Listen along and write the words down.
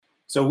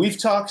So we've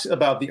talked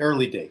about the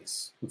early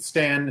days with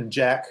Stan and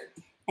Jack.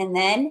 And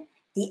then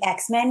the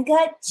X-Men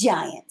got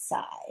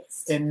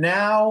giant-sized. And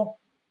now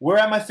we're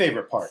at my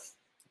favorite part.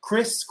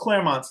 Chris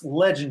Claremont's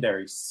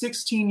legendary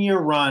 16-year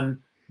run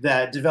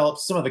that developed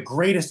some of the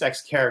greatest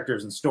X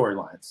characters and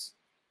storylines.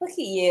 Look at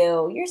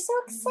you. You're so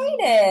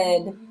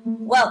excited.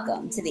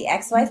 Welcome to the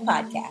X-Wife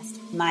Podcast.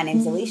 My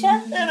name's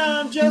Alicia. And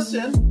I'm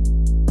Justin.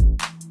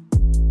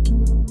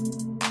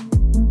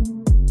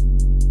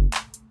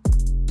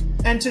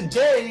 And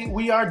today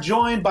we are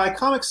joined by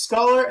comic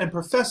scholar and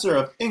professor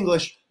of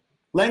English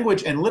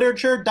language and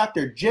literature,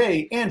 Dr.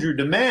 J. Andrew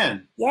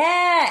Deman.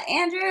 Yeah,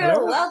 Andrew,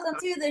 Hello. welcome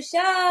to the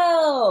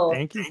show.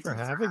 Thank you for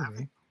having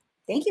me.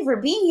 Thank you for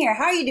being here.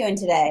 How are you doing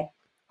today?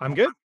 I'm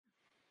good.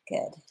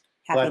 Good.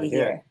 Glad Happy to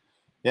hear.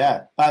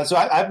 Yeah. So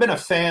I've been a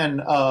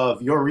fan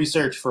of your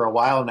research for a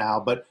while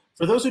now, but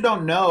for those who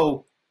don't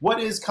know,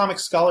 what is comic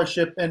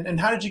scholarship and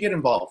how did you get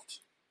involved?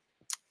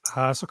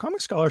 So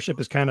comic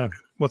scholarship is kind of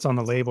what's on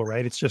the label,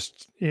 right? It's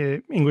just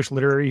English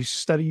literary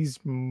studies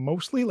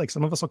mostly. Like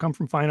some of us will come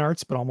from fine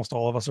arts, but almost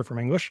all of us are from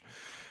English.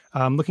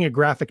 Looking at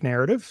graphic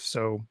narrative,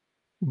 so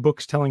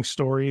books telling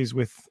stories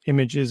with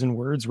images and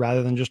words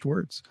rather than just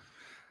words.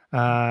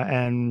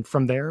 And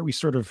from there, we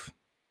sort of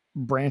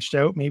branched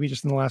out maybe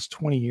just in the last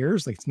 20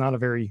 years. Like it's not a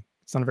very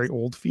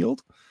old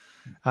field.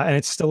 And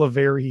it's still a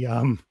very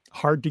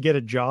hard to get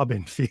a job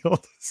in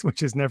field,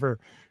 which is never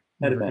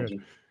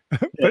good.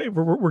 But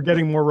we're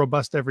getting more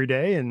robust every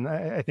day. And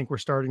I think we're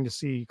starting to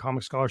see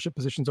comic scholarship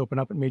positions open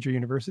up at major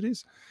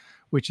universities,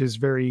 which is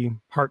very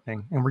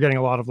heartening. And we're getting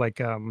a lot of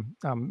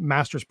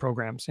master's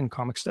programs in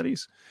comic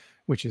studies,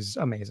 which is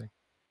amazing.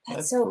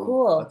 That's so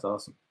cool. That's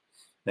awesome.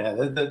 Yeah,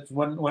 that's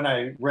when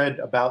I read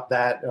about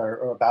that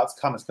or about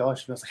comic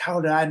scholarship, I was like,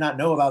 how did I not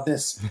know about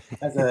this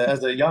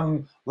as a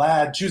young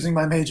lad choosing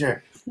my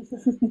major?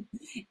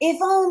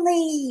 If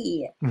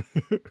only.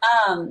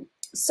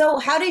 So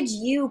how did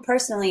you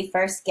personally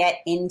first get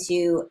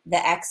into the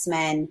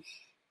X-Men,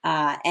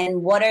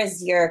 and what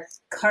is your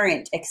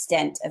current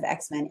extent of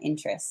X-Men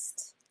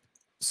interest?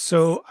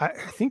 So I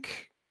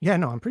think,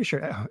 I'm pretty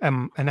sure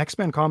an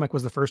X-Men comic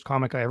was the first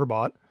comic I ever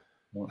bought,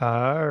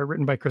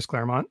 written by Chris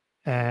Claremont.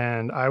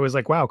 And I was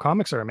like, wow,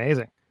 comics are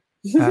amazing.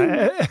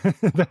 Then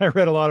I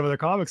read a lot of other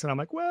comics and I'm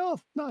like, well,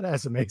 not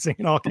as amazing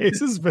in all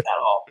cases, but Not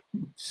all.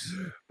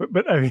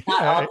 but I mean,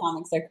 not all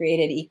comics are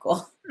created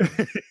equal.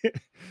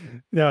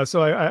 Yeah.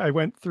 So I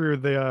went through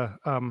the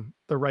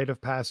rite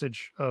of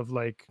passage of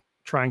like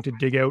trying to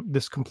dig out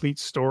this complete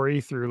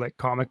story through like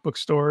comic book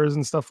stores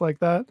and stuff like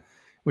that,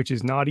 which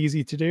is not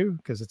easy to do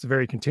because it's a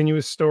very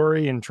continuous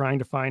story and trying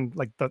to find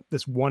like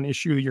this one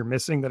issue you're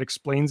missing that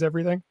explains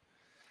everything.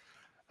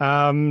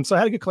 So I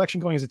had a good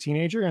collection going as a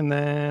teenager, and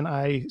then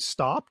I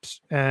stopped,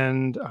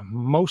 and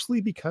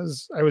mostly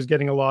because I was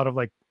getting a lot of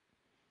like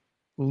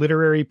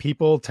literary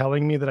people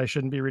telling me that I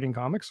shouldn't be reading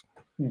comics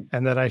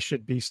and that I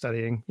should be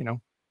studying,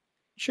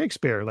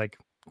 Shakespeare, like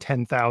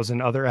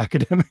 10,000 other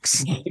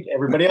academics.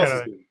 Everybody else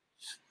is doing.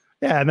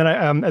 Yeah. And then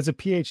I, as a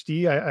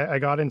PhD, I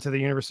got into the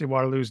University of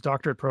Waterloo's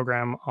doctorate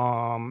program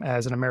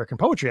as an American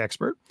poetry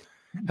expert.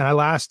 And I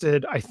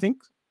lasted, I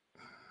think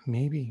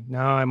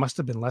I must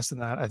have been less than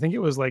that. I think it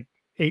was like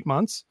 8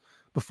 months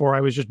before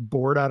I was just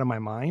bored out of my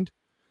mind.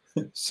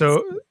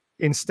 So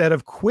instead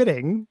of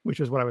quitting,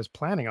 which is what I was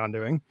planning on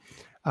doing,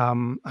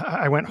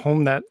 I went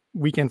home that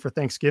weekend for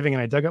Thanksgiving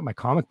and I dug up my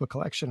comic book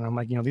collection. And I'm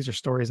like, these are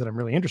stories that I'm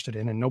really interested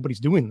in and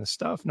nobody's doing this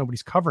stuff.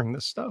 Nobody's covering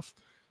this stuff.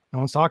 No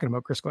one's talking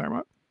about Chris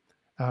Claremont.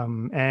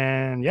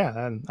 And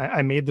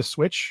I made the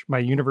switch. My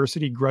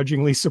university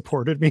grudgingly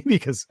supported me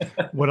because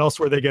what else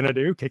were they going to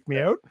do? Kick me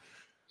out?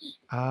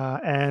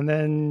 And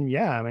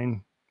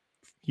then,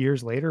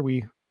 years later,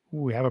 we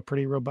have a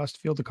pretty robust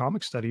field of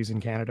comic studies in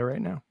Canada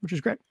right now, which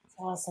is great. That's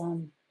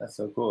awesome. That's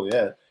so cool.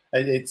 Yeah.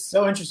 It's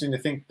so interesting to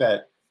think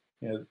that,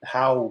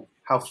 how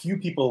few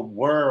people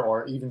were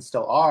or even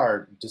still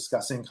are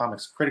discussing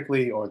comics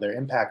critically or their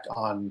impact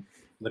on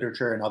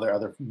literature and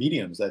other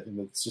mediums. I think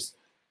that's just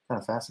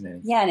kind of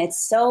fascinating. Yeah. And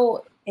it's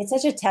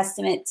such a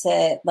testament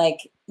to like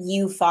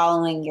you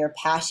following your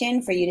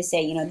passion for you to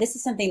say, this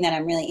is something that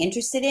I'm really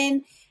interested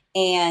in.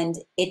 And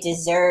it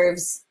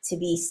deserves to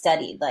be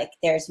studied. Like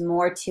there's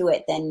more to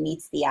it than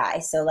meets the eye.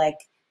 So like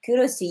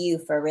kudos to you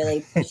for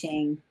really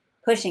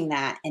pushing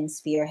that and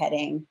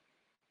spearheading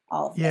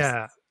all of this.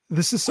 Yeah.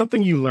 This is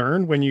something you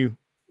learn when you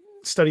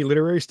study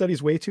literary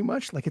studies way too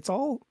much. Like it's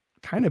all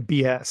kind of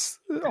BS.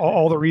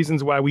 All the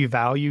reasons why we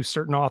value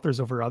certain authors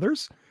over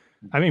others.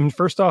 I mean,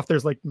 first off,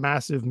 there's like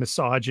massive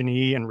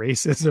misogyny and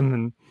racism,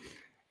 and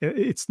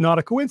it's not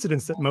a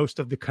coincidence that most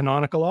of the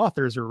canonical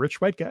authors are rich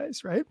white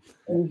guys, right?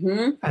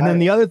 Mm-hmm. And then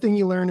the other thing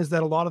you learn is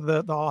that a lot of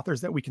the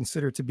authors that we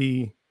consider to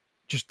be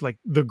just like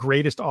the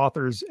greatest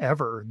authors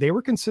ever, they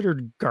were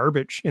considered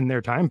garbage in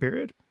their time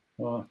period.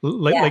 Going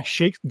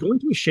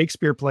to a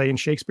Shakespeare play in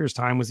Shakespeare's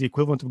time was the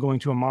equivalent of going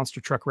to a monster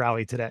truck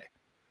rally today.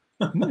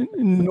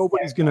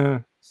 Nobody's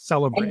gonna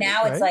celebrate. And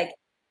now right? it's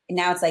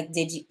like,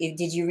 did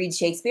you read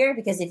Shakespeare?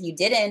 Because if you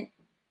didn't,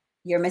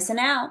 You're missing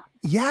out.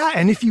 Yeah.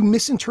 And if you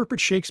misinterpret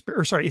Shakespeare,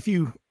 or sorry, if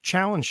you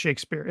challenge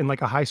Shakespeare in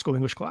like a high school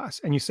English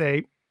class and you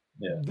say,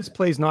 this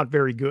play's not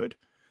very good,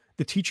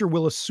 the teacher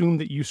will assume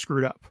that you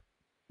screwed up,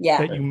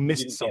 that you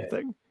missed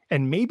something.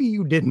 And maybe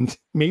you didn't.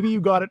 Maybe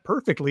you got it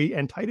perfectly,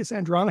 and Titus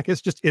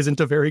Andronicus just isn't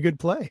a very good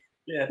play.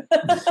 Yeah.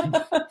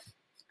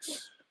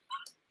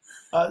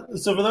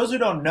 So for those who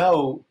don't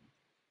know,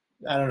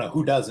 I don't know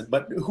who doesn't,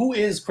 but who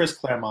is Chris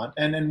Claremont,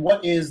 and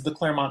what is the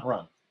Claremont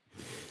run?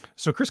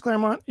 So Chris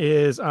Claremont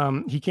is,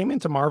 he came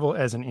into Marvel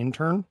as an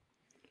intern,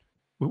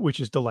 which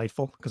is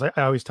delightful, because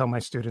I always tell my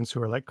students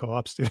who are like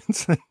co-op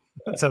students,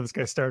 that's how this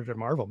guy started at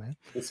Marvel, man.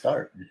 Good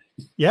start.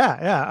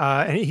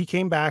 Yeah. And he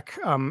came back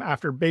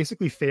after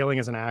basically failing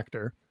as an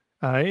actor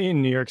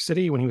in New York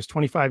City when he was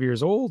 25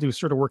 years old. He was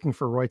sort of working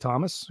for Roy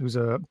Thomas, who's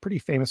a pretty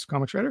famous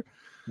comics writer.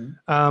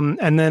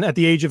 And then at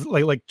the age of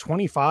like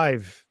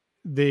 25,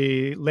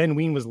 Len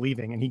Wein was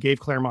leaving, and he gave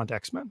Claremont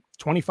X-Men.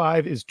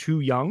 25 is too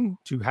young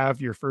to have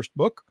your first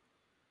book,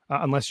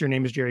 unless your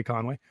name is Jerry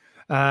Conway,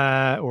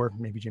 or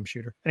maybe Jim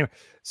Shooter. Anyway,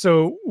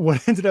 so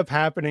what ended up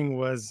happening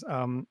was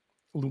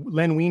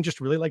Len Wein just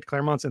really liked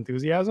Claremont's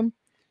enthusiasm.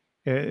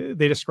 They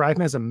describe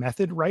him as a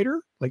method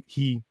writer. Like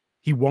he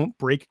won't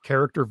break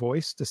character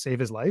voice to save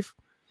his life,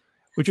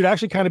 which would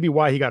actually kind of be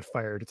why he got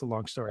fired. It's a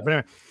long story.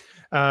 But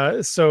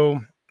anyway,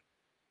 so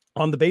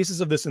on the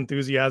basis of this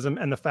enthusiasm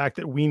and the fact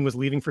that Wein was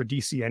leaving for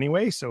DC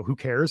anyway, so who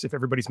cares if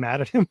everybody's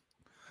mad at him?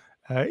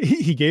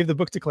 He gave the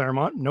book to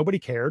Claremont. Nobody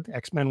cared.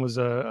 X-Men was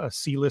a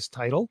C-list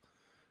title,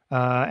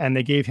 and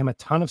they gave him a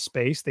ton of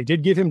space. They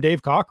did give him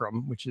Dave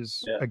Cockrum, which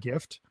is a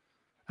gift.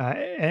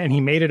 And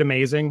he made it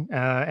amazing.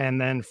 And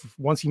then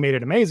once he made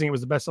it amazing, it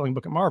was the best-selling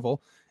book at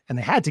Marvel, and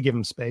they had to give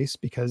him space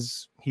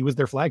because he was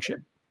their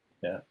flagship.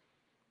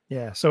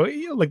 Yeah. So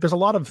like, there's a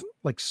lot of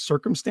like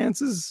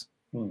circumstances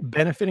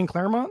benefiting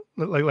Claremont.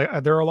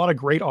 Like there are a lot of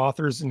great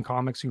authors in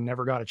comics who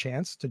never got a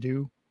chance to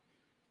do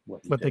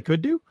what they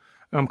could do.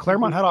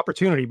 Claremont had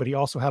opportunity, but he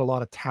also had a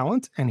lot of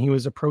talent, and he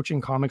was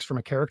approaching comics from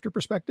a character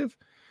perspective,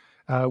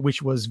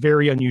 which was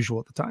very unusual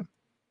at the time.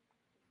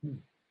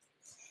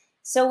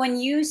 So when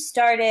you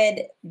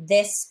started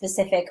this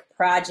specific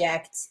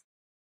project,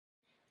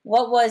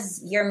 what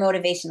was your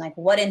motivation? Like,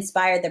 what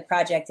inspired the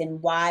project,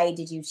 and why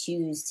did you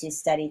choose to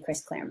study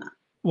Chris Claremont?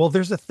 Well,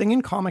 there's a thing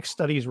in comic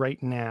studies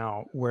right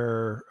now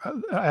where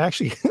I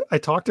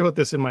talked about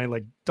this in my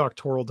like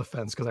doctoral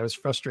defense because I was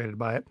frustrated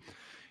by it.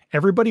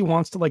 Everybody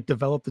wants to like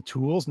develop the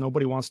tools.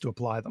 Nobody wants to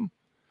apply them.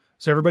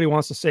 So everybody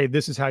wants to say,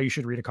 this is how you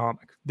should read a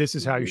comic. This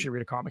is how you should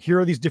read a comic. Here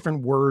are these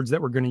different words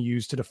that we're going to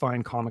use to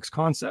define comics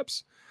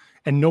concepts.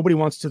 And nobody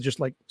wants to just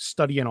like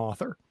study an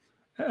author.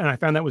 And I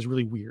found that was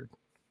really weird.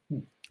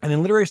 And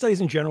in literary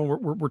studies in general,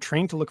 we're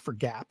trained to look for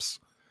gaps.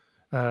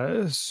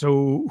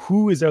 So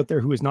who is out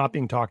there who is not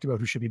being talked about,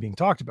 who should be being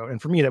talked about? And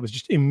for me, that was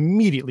just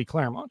immediately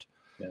Claremont.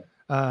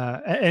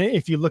 And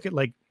if you look at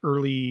like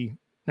early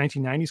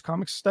 1990s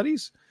comics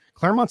studies,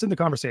 Claremont's in the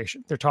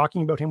conversation. They're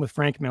talking about him with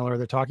Frank Miller.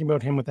 They're talking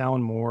about him with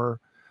Alan Moore,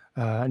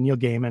 Neil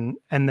Gaiman.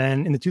 And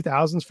then in the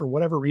 2000s, for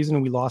whatever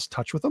reason, we lost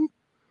touch with them.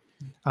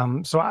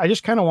 So I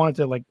just kind of wanted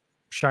to like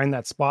shine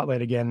that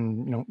spotlight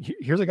again. You know,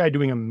 here's a guy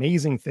doing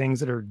amazing things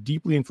that are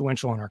deeply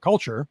influential in our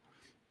culture.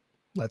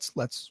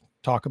 Let's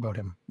talk about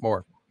him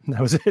more. And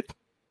that was it.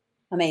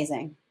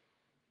 Amazing.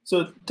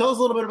 So tell us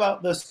a little bit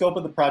about the scope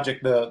of the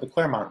project, the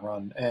Claremont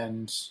run,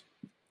 and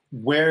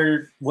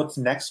what's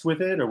next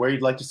with it, or where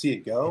you'd like to see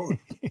it go.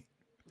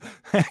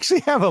 I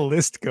actually have a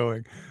list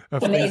going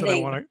of things that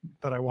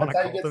I want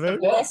to cultivate.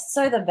 Lists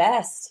are the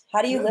best.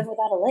 How do you live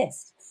without a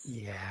list?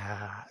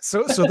 Yeah.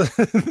 So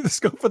the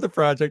scope of the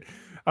project,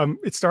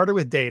 it started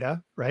with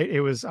data, right?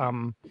 It was,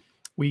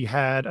 we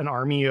had an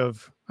army.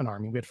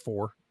 We had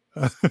 4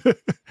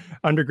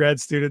 undergrad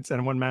students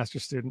and 1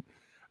 master's student.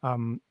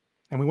 And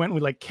we went and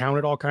we like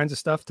counted all kinds of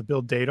stuff to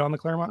build data on the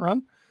Claremont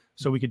run.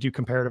 So we could do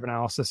comparative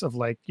analysis of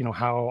like, you know,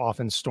 how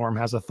often Storm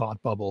has a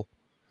thought bubble,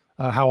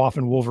 how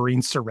often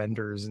Wolverine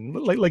surrenders, and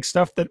like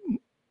stuff that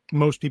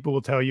most people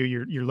will tell you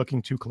you're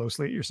looking too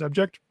closely at your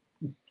subject.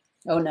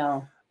 Oh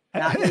no.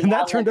 And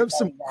that turned up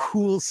some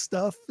cool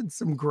stuff and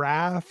some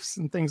graphs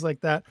and things like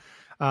that.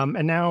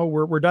 And now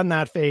we're done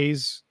that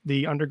phase.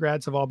 The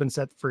undergrads have all been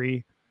set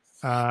free.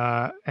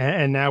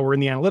 And now we're in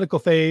the analytical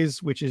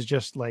phase, which is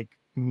just like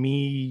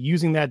me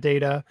using that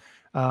data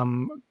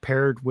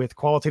paired with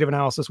qualitative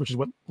analysis, which is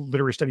what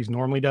literary studies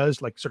normally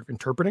does, like sort of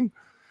interpreting,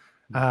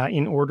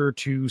 in order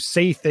to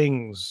say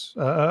things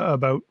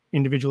about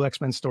individual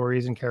X-Men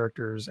stories and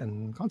characters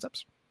and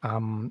concepts.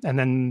 And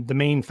then the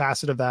main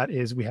facet of that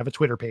is we have a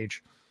Twitter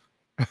page,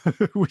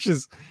 which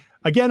is,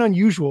 again,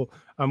 unusual.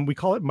 We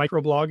call it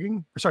micro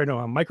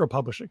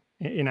publishing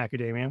in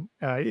academia.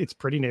 It's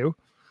pretty new.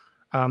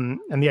 And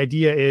the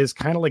idea is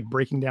kind of like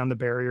breaking down the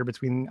barrier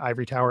between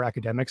ivory tower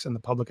academics and the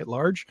public at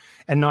large,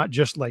 and not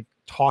just like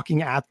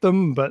talking at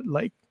them, but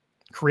like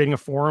creating a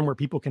forum where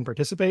people can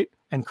participate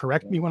and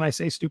correct me when I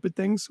say stupid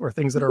things or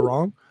things that are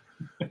wrong,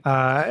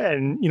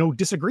 and, you know,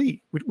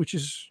 disagree, which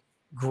is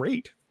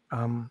great.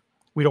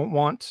 We don't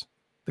want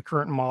the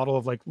current model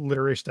of like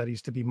literary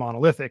studies to be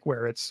monolithic,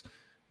 where it's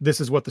this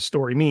is what the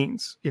story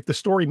means. If the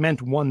story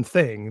meant one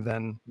thing,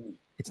 then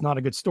it's not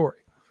a good story.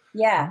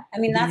 Yeah. I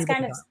mean, that's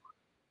kind of,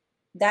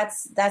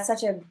 that's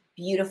such a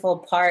beautiful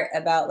part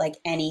about like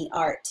any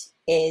art,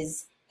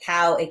 is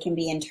how it can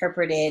be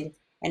interpreted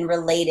and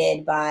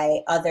related by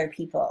other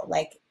people.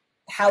 Like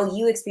how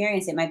you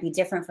experience it might be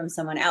different from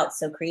someone else.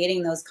 So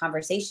creating those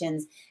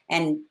conversations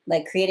and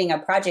like creating a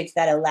project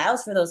that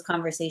allows for those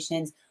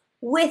conversations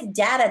with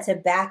data to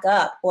back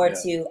up or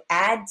to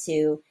add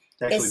to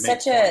is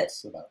such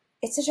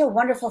a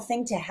wonderful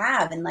thing to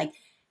have. And like,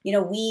 you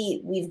know,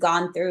 we've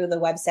gone through the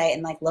website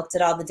and like looked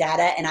at all the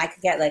data, and I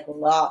could get like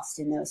lost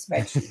in those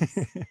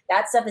spreadsheets.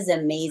 That stuff is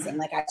amazing.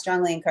 Like I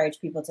strongly encourage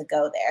people to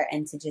go there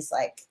and to just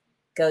like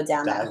go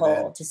down that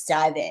hole, just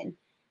dive in.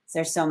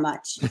 There's so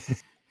much.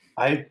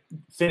 I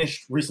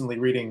finished recently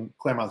reading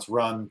Claremont's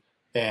run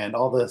and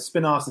all the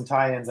spin-offs and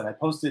tie-ins, and I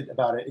posted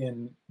about it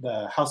in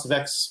the House of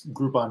X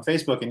group on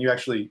Facebook, and you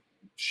actually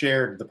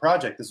shared the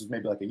project. This was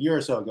maybe like a year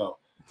or so ago.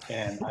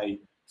 And I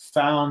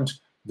found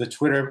the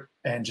Twitter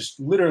and just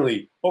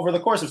literally over the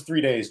course of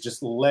 3 days,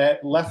 just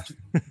left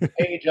the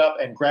page up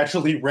and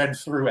gradually read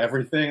through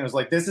everything. I was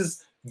like, this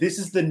is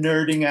the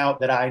nerding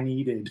out that I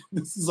needed.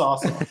 This is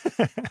awesome.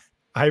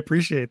 I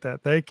appreciate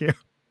that. Thank you.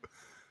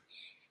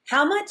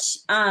 How much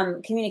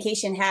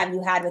communication have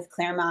you had with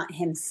Claremont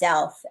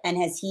himself? And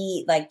has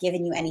he like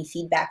given you any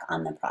feedback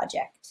on the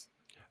project?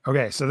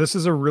 Okay. So this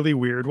is a really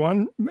weird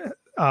one.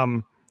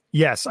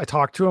 Yes, I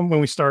talked to him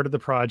when we started the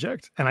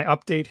project, and I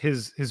update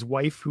his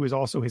wife, who is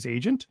also his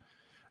agent,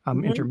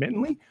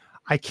 intermittently.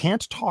 I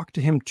can't talk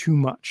to him too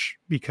much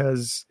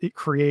because it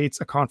creates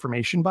a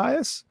confirmation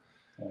bias,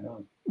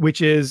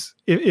 which is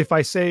if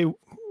I say,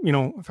 you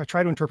know, if I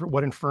try to interpret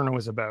what Inferno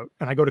is about,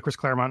 and I go to Chris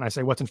Claremont and I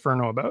say, what's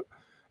Inferno about?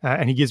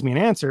 And he gives me an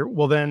answer.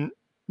 Well, then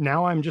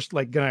now I'm just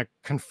like going to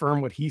confirm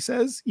what he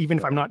says, even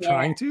if I'm not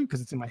trying to,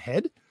 because it's in my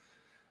head.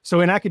 So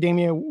in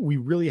academia, we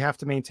really have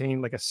to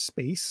maintain like a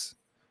space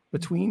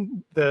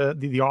between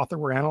the author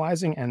we're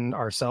analyzing and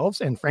ourselves.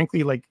 And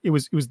frankly, like it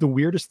was the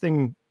weirdest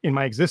thing in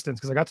my existence,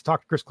 because I got to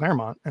talk to Chris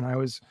Claremont and I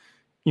was,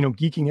 you know,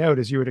 geeking out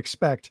as you would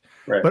expect,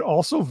 but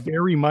also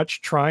very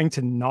much trying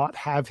to not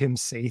have him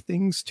say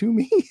things to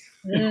me.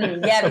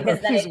 Yeah,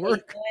 because then it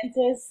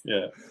influences.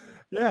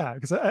 Yeah,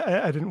 because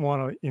I didn't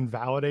want to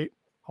invalidate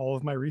all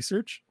of my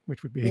research,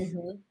 which would be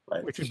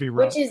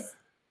rough.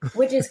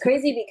 Which is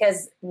crazy,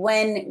 because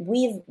when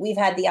we've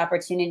had the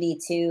opportunity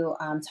to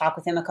talk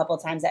with him a couple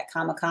of times at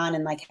Comic-Con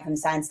and like have him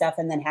sign stuff,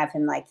 and then have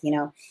him like, you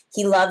know,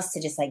 he loves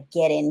to just like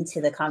get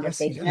into the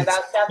conversation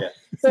about stuff.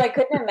 So I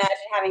couldn't imagine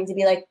having to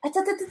be like,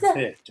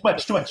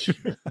 too much.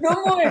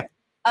 No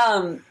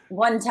more.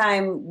 One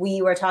time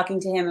we were talking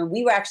to him and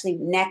we were actually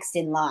next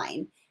in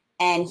line,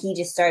 and he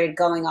just started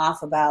going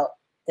off about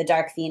the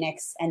Dark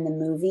Phoenix and the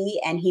movie.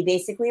 And he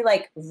basically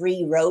like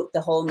rewrote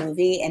the whole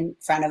movie in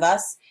front of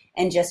us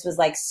and just was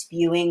like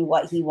spewing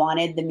what he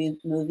wanted the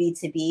movie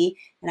to be.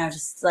 And I was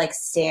just like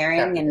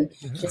staring and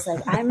just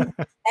like,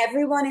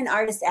 everyone in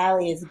Artist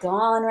Alley is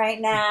gone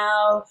right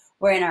now.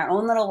 We're in our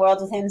own little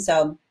world with him.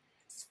 So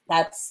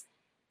that's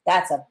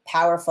a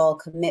powerful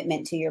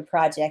commitment to your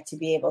project, to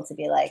be able to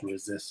be like,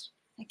 resist.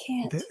 I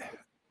can't.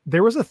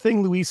 There was a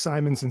thing Louise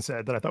Simonson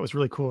said that I thought was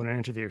really cool in an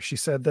interview. She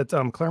said that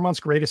Claremont's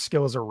greatest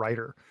skill as a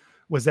writer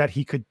was that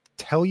he could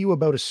tell you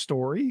about a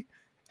story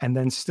and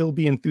then still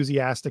be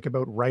enthusiastic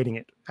about writing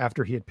it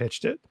after he had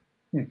pitched it.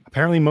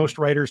 Apparently most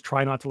writers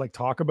try not to like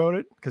talk about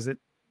it because it,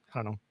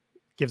 I don't know,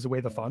 gives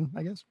away the fun,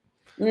 I guess.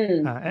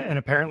 And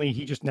apparently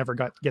he just never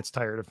gets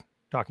tired of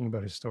talking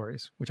about his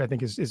stories, which I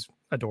think is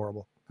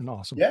adorable and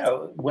awesome. Yeah.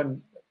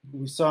 When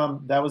we saw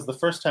him, that was the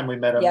first time we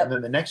met him. And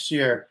then the next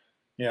year,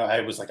 you know,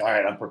 I was like, all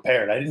right, I'm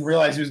prepared. I didn't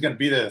realize he was going to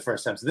be there the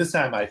first time. So this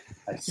time I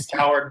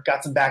scoured,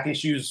 got some back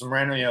issues from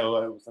random, you know,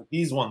 I was like,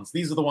 these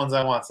are the ones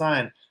I want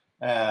signed,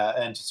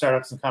 and to start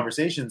up some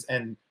conversations.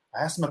 And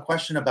I asked him a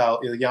question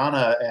about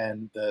Ilyana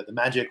and the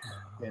Magic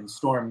and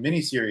Storm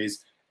miniseries,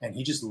 and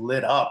he just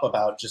lit up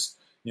about just,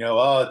 you know,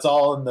 oh, it's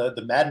all in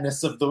the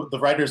madness of the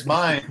writer's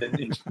mind.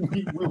 And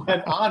we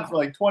went on for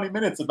like 20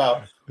 minutes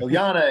about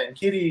Ilyana and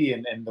Kitty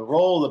and the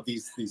role of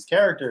these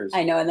characters.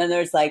 I know. And then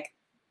there's like,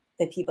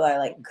 the people are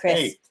like, Chris,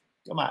 hey,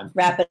 come on,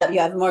 wrap it up. You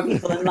have more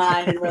people in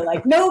line. And we're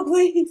like, no,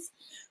 please.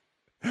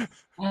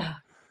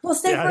 We'll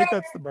stay forever. I think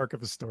that's the mark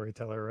of a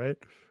storyteller, right?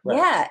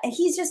 Yeah. And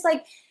he's just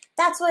like,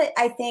 that's what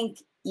I think,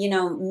 you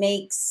know,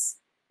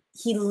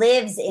 he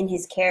lives in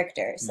his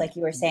characters. Like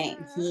you were saying,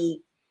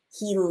 he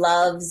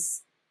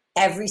loves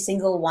every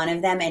single one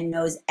of them and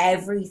knows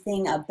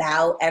everything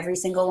about every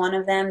single one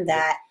of them,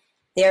 that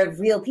they're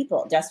real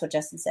people. Just what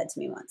Justin said to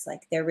me once, like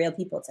they're real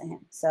people to him.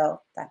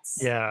 So that's,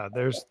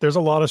 there's a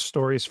lot of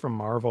stories from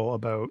Marvel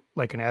about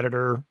like an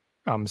editor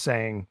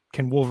saying,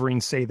 can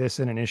Wolverine say this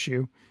in an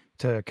issue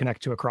to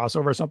connect to a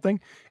crossover or something?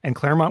 And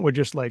Claremont would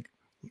just like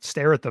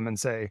stare at them and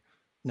say,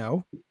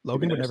 no,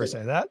 Logan would never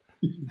say that.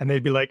 And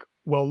they'd be like,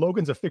 well,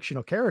 Logan's a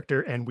fictional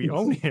character and we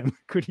own him.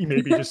 Could he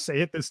maybe just say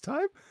it this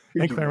time?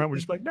 And Claremont would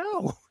just be like,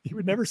 no, he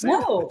would never say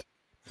that.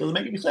 Doesn't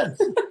make any sense.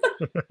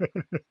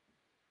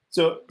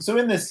 So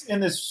in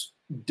this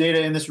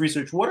data in this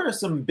research, what are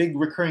some big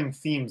recurring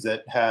themes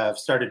that have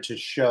started to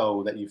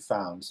show that you've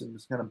found? Some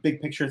kind of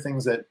big picture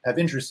things that have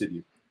interested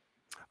you?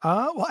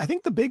 Well, I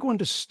think the big one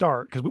to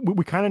start, because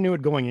we kind of knew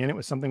it going in, it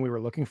was something we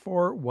were looking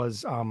for,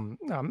 was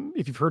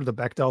if you've heard of the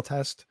Bechdel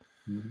test,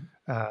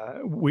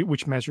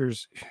 which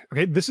measures,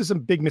 okay, this is a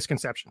big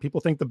misconception.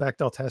 People think the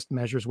Bechdel test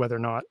measures whether or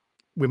not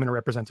women are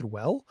represented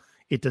well.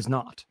 It does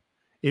not.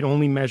 It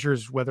only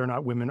measures whether or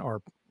not women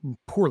are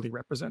poorly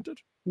represented.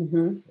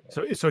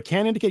 So it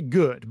can indicate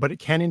good, but it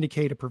can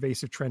indicate a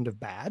pervasive trend of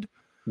bad.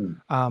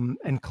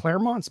 And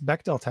Claremont's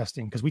Bechdel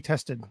testing, because we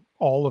tested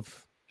all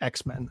of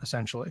X-Men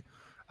essentially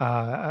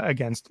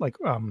against like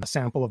a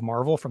sample of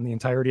Marvel from the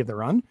entirety of the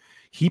run,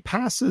 he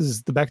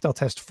passes the Bechdel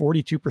test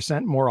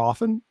 42% more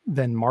often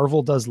than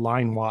Marvel does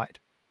line wide.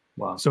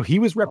 Wow. So he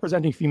was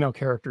representing female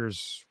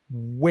characters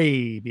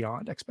way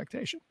beyond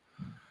expectation.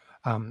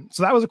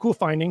 So that was a cool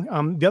finding.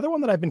 The other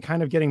one that I've been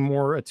kind of getting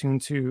more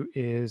attuned to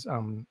is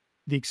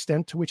the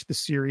extent to which the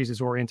series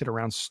is oriented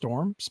around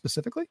Storm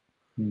specifically,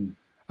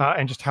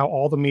 and just how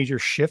all the major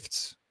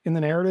shifts in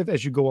the narrative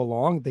as you go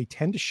along, they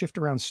tend to shift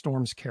around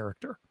Storm's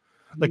character.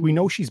 Like we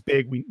know she's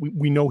big.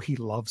 We know he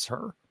loves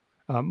her,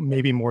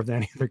 maybe more than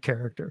any other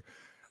character.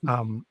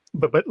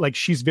 But like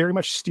she's very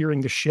much steering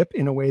the ship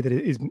in a way that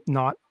is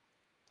not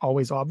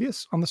always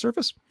obvious on the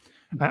surface.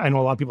 I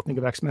know a lot of people think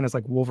of X-Men as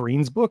like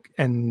Wolverine's book,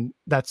 and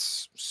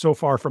that's so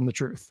far from the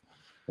truth,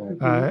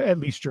 at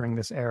least during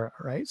this era,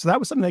 right? So that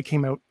was something that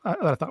came out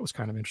that I thought was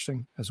kind of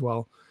interesting as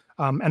well.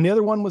 And the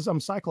other one was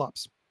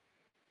Cyclops.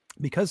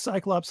 Because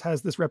Cyclops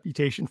has this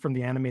reputation from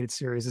the animated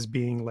series as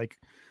being like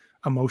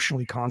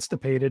emotionally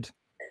constipated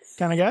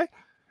kind of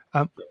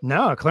guy.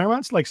 No,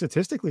 Claremont's like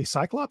statistically,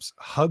 Cyclops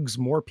hugs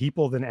more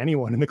people than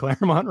anyone in the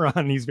Claremont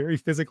run. He's very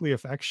physically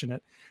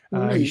affectionate.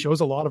 He shows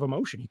a lot of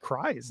emotion. He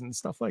cries and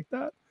stuff like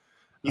that.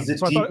 He's a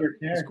deeper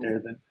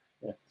character than.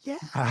 Yeah.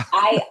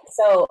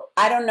 So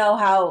I don't know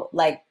how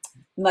like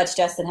much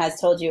Justin has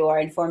told you or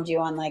informed you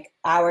on like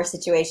our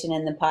situation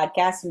in the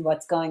podcast and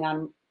what's going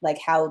on, like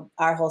how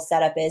our whole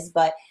setup is.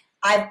 But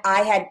I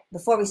had,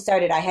 before we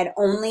started, I had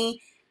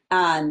only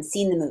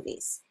seen the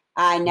movies.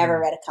 I never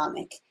read a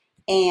comic.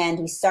 And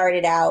we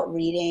started out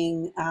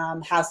reading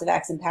House of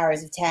X and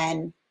Powers of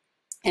 10.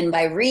 And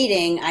by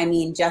reading, I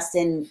mean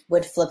Justin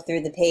would flip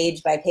through the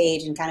page by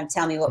page and kind of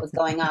tell me what was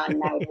going on,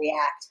 and I would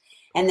react.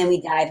 And then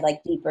we dive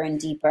like deeper and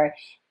deeper.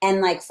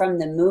 And like from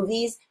the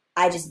movies,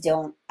 I'm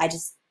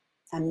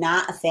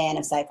not a fan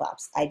of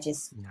Cyclops.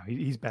 No,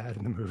 he's bad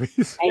in the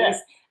movies.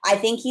 I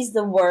think he's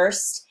the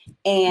worst.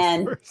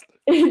 And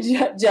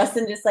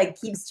Justin just like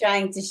keeps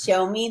trying to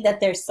show me that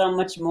there's so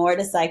much more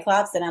to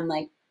Cyclops. And I'm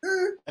like,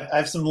 I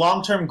have some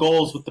long-term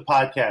goals with the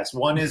podcast.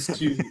 One is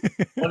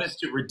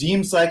to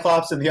redeem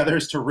Cyclops, and the other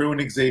is to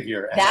ruin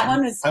Xavier.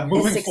 And I'm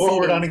moving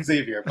forward on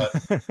Xavier,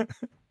 but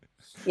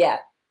yeah.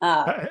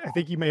 I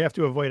think you may have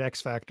to avoid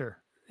X Factor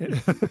in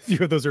a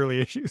few of those early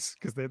issues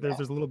because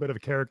there's a little bit of a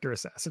character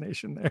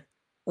assassination there.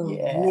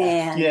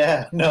 Man.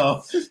 Yeah,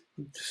 no.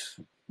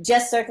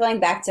 Just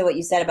circling back to what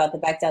you said about the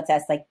Bechdel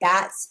test, like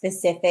that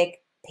specific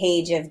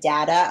page of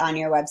data on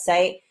your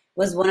website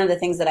was one of the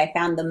things that I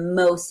found the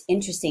most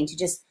interesting, to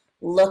just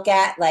look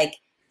at like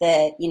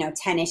the,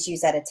 10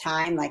 issues at a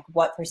time, like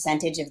what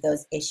percentage of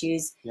those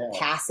issues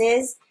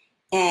passes,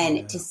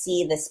 and to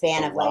see the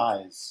span of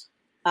like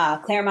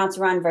Claremont's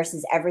run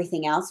versus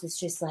everything else was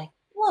just like,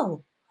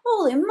 whoa,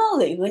 holy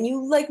moly. When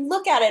you like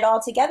look at it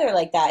all together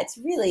like that, it's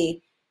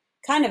really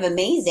kind of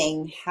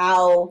amazing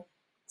how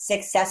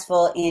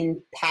successful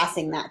in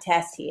passing that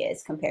test he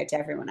is compared to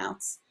everyone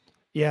else.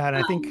 Yeah, and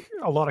I think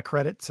a lot of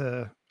credit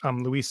to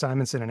Louise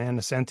Simonson and Ann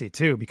Nesenti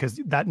too, because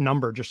that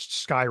number just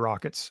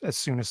skyrockets as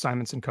soon as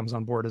Simonson comes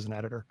on board as an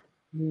editor,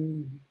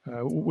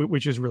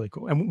 which is really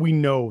cool. And we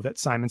know that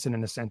Simonson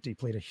and Nesenti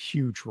played a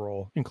huge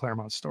role in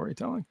Claremont's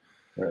storytelling.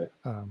 Right.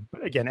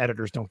 But again,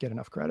 editors don't get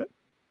enough credit.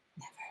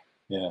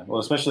 Never. Yeah. Well,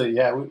 especially,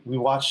 we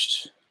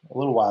watched a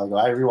little while ago.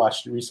 I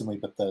rewatched it recently,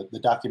 but the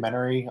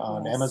documentary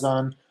on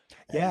Amazon.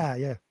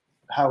 Yeah.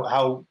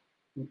 How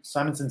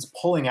Simonson's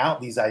pulling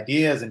out these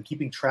ideas and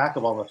keeping track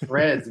of all the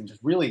threads and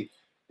just really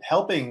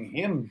helping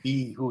him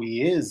be who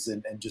he is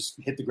and just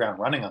hit the ground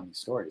running on these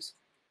stories.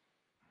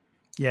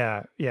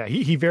 Yeah.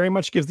 He very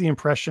much gives the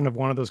impression of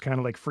one of those kind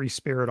of like free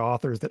spirit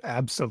authors that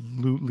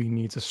absolutely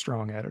needs a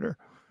strong editor.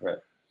 Right.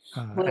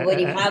 When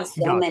you have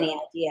so many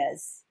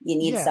ideas, you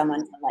need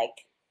someone to like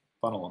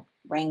funnel them,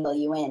 wrangle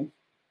you in.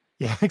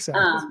 Yeah,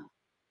 exactly.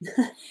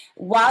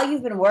 While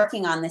you've been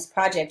working on this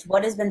project,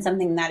 what has been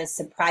something that has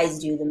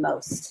surprised you the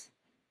most?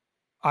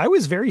 I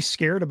was very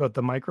scared about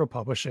the micro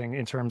publishing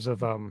in terms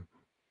of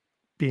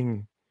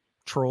being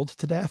trolled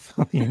to death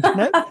on the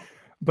internet,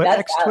 but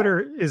X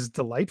Twitter is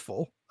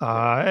delightful,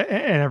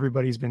 and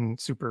everybody's been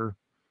super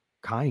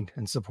kind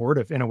and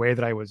supportive in a way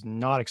that I was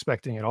not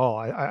expecting at all.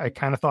 I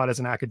kind of thought as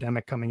an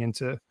academic coming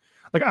into,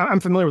 like, I'm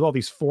familiar with all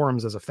these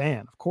forums as a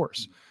fan, of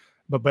course,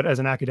 but as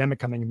an academic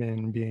coming in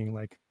and being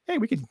like, hey,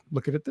 we could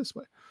look at it this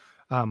way.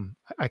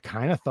 I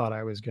kind of thought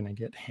I was going to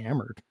get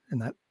hammered,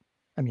 and that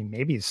I mean,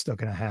 maybe it's still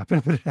going to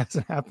happen, but it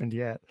hasn't happened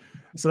yet.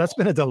 So that's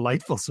been a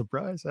delightful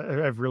surprise.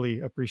 I've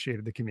really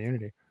appreciated the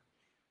community.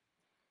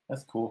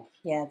 That's cool.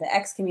 Yeah, the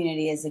X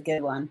community is a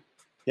good one.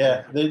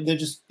 Yeah, they're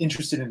just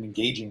interested in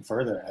engaging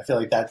further. I feel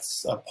like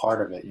that's a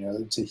part of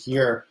it, to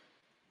hear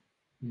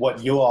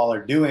what you all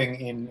are doing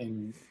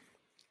in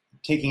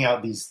taking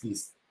out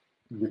these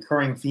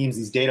recurring themes,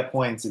 these data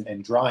points,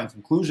 and drawing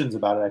conclusions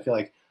about it. I feel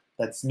like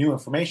that's new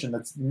information,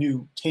 that's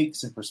new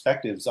takes and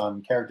perspectives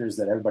on characters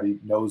that everybody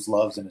knows,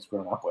 loves, and has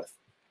grown up with.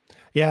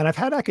 Yeah, and I've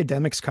had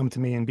academics come to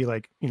me and be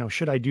like,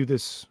 should I do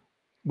this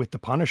with the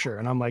Punisher?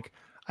 And I'm like,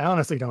 I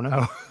honestly don't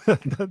know.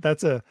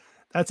 That's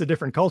a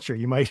different culture.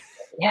 You might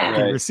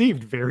be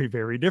received very,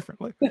 very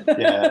differently.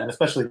 Yeah, and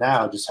especially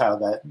now, just how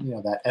that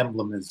that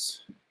emblem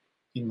is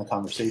in the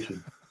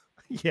conversation.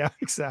 Yeah,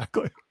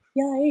 exactly.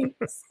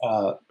 Yikes.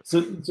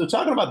 So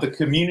talking about the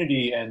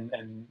community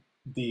and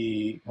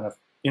the kind of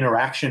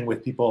interaction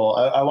with people,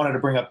 I wanted to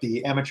bring up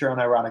the amateur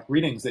unironic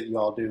readings that you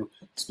all do.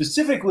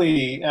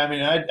 Specifically, I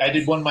mean, I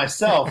did one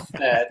myself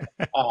at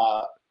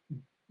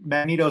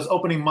Magneto's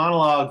opening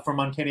monologue from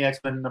Uncanny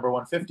X-Men number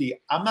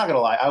 150. I'm not going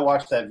to lie, I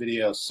watched that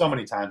video so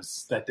many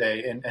times that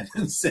day, and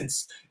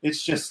since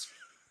it's just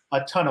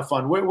a ton of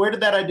fun. Where did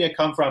that idea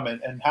come from,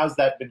 and how's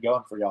that been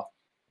going for y'all?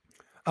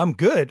 I'm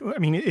good. I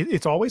mean,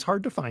 it's always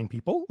hard to find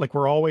people. Like,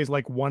 we're always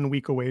like 1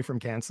 week away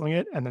from canceling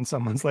it, and then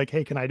someone's like,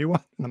 "Hey, can I do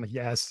one?" And I'm like,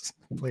 "Yes,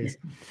 please."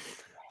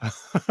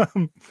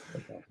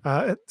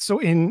 So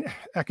in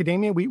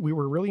academia, we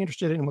were really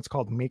interested in what's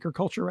called maker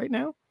culture right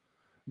now,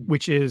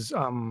 which is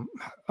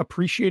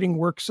appreciating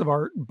works of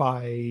art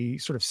by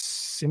sort of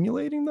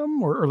simulating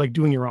them or like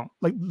doing your own.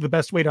 Like, the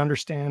best way to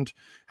understand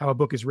how a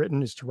book is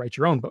written is to write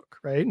your own book,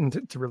 right?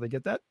 And to really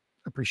get that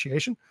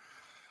appreciation.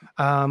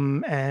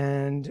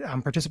 And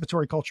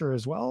participatory culture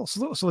as well.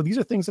 So these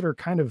are things that are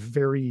kind of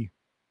very,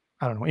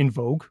 I don't know, in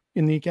vogue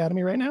in the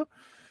academy right now.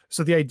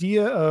 So the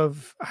idea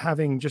of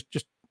having just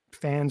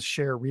fans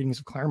share readings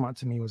of Claremont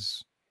to me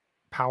was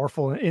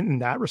powerful in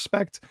that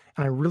respect.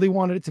 And I really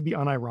wanted it to be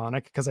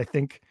unironic, because I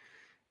think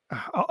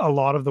a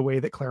lot of the way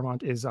that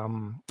Claremont is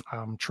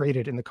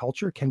traded in the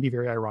culture can be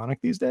very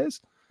ironic these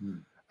days.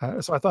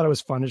 So I thought it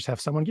was fun to just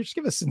have someone just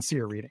give a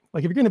sincere reading.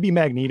 Like, if you're going to be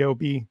Magneto,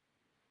 be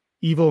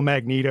evil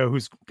Magneto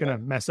who's gonna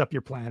mess up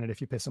your planet if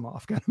you piss him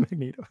off, kind of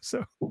Magneto.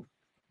 So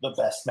the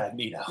best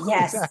Magneto.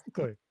 Yes,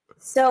 exactly.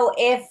 So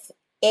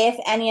if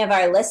any of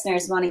our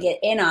listeners want to get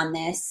in on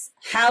this,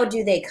 how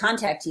do they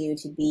contact you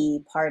to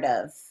be part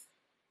of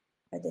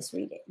this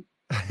reading?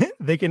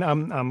 They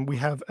can we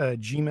have a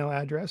Gmail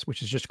address,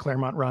 which is just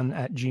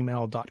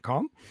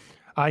claremontrun@gmail.com.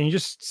 You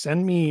just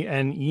send me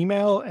an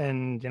email,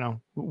 and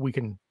we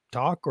can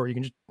talk, or you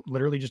can just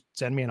literally just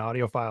send me an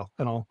audio file,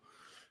 and I'll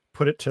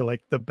put it to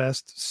like the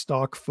best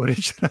stock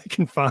footage that I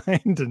can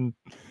find and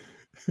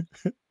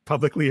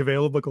publicly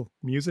available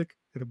music.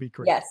 It'll be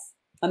great. Yes.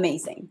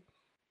 Amazing.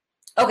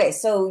 Okay.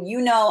 So,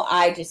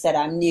 I just said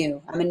I'm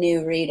new. I'm a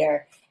new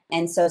reader.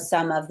 And so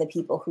some of the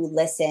people who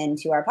listen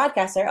to our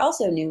podcast are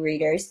also new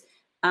readers.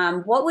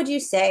 What would you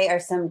say are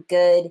some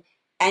good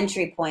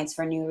entry points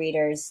for new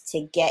readers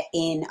to get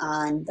in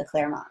on the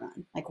Claremont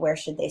run? Like, where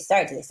should they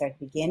start? Do they start at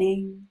the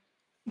beginning?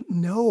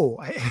 No,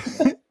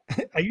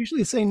 I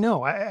usually say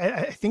no.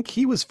 I think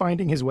he was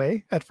finding his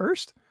way at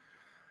first,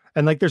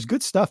 and like, there's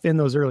good stuff in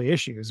those early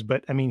issues,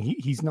 but I mean,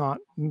 he's not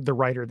the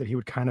writer that he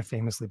would kind of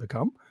famously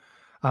become.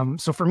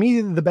 So for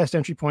me, the best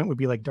entry point would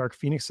be like Dark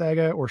Phoenix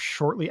Saga, or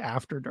shortly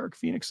after Dark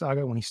Phoenix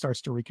Saga, when he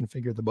starts to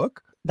reconfigure the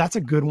book. That's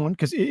a good one,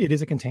 because it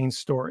is a contained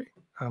story,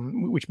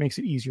 which makes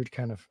it easier to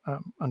kind of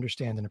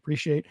understand and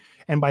appreciate.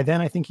 And by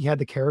then, I think he had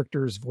the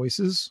characters'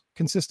 voices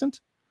consistent.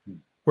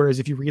 Whereas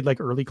if you read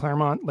like early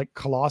Claremont, like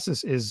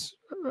Colossus is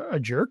a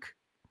jerk,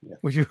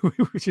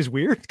 which is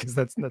weird, because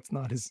that's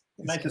not his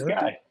nicest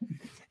guy.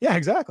 Yeah,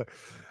 exactly.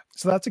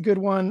 So that's a good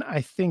one.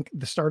 I think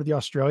the start of the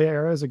Australia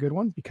era is a good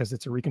one, because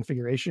it's a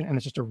reconfiguration and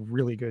it's just a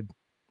really good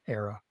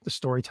era. The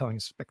storytelling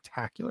is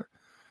spectacular.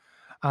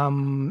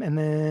 And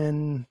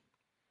then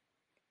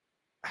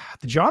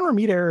the John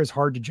Romita era is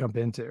hard to jump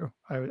into.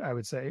 I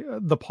would say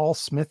the Paul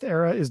Smith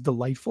era is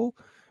delightful,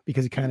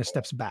 because he kind of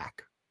steps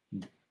back.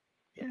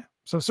 Yeah.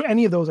 So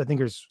any of those, I think,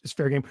 is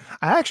fair game.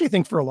 I actually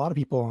think for a lot of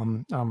people,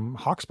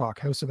 Hoxpox,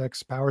 House of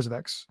X, Powers of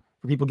X,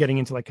 for people getting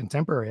into like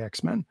contemporary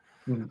X-Men,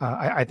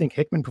 I think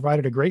Hickman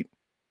provided a great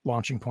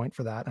launching point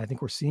for that. And I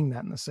think we're seeing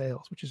that in the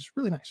sales, which is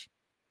really nice.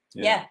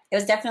 Yeah, it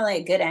was definitely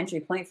a good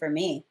entry point for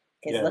me,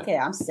 because look at it,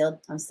 I'm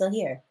still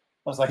here.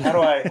 I was like, how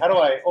do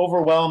I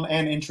overwhelm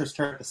and interest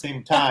her at the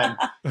same time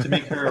to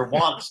make her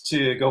want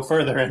to go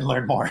further and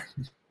learn more?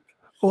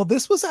 Well,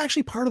 this was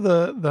actually part of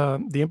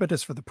the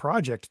impetus for the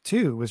project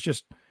too, was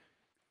just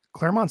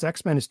Claremont's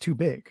X-Men is too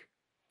big.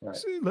 Right.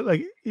 So,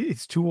 like,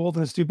 it's too old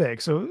and it's too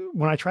big. So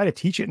when I try to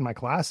teach it in my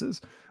classes,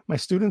 my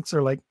students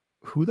are like,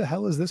 who the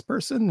hell is this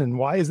person? And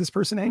why is this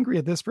person angry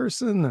at this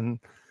person? And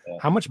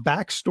how much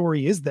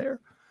backstory is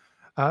there?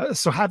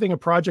 So having a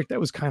project that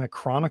was kind of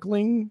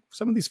chronicling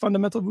some of these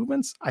fundamental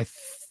movements, I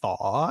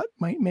thought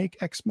might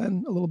make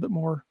X-Men a little bit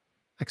more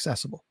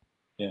accessible.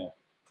 Yeah.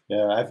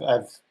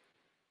 I've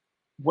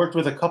worked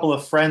with a couple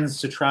of friends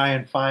to try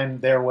and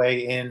find their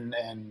way in,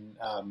 and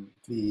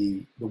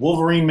the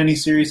Wolverine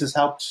miniseries has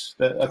helped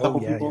a couple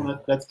people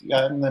that's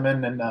gotten them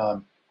in.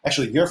 And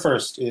actually, your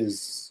first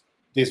is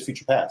Days of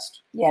Future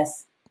Past.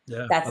 Yes,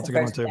 yeah, that's the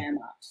first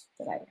Claremont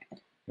that I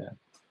read.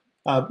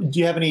 Yeah. Do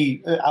you have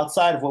any,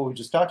 outside of what we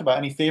just talked about,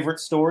 any favorite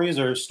stories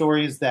or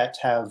stories that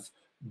have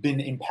been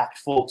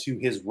impactful to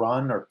his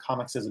run or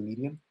comics as a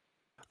medium?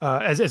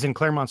 As in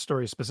Claremont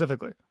stories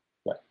specifically?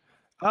 Right.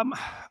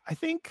 I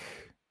think,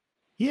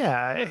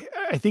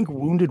 I think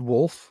Wounded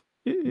Wolf,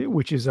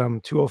 which is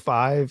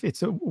 205.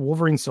 It's a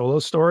Wolverine solo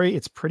story.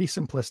 It's pretty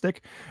simplistic,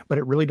 but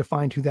it really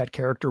defined who that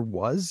character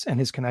was and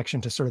his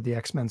connection to sort of the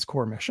X-Men's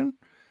core mission.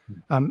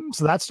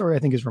 So that story I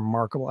think is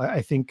remarkable.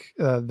 I think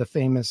the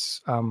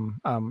famous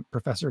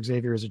Professor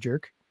Xavier is a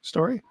jerk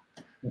story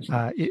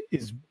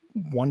is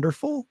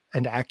wonderful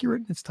and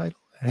accurate in its title.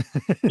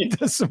 It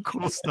does some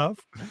cool stuff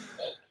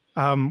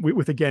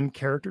with again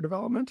character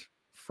development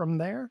from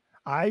there.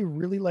 I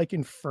really like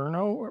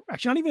Inferno, or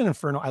actually not even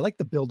Inferno. I like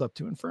the build up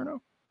to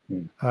Inferno,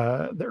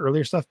 the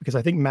earlier stuff, because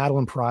I think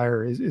Madeline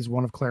Pryor is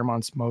one of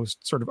Claremont's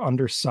most sort of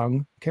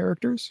undersung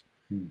characters.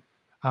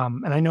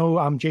 And I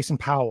know Jason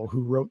Powell,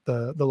 who wrote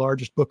the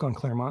largest book on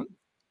Claremont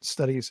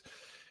studies,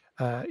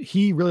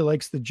 he really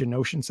likes the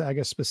Genoshan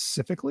saga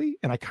specifically.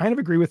 And I kind of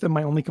agree with him.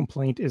 My only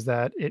complaint is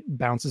that it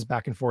bounces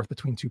back and forth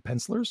between two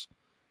pencilers,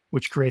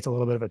 which creates a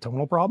little bit of a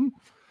tonal problem.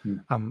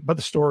 But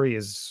the story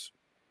is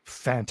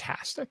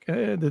fantastic.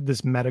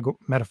 This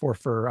metaphor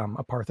for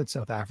apartheid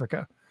South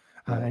Africa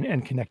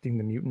and connecting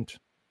the mutant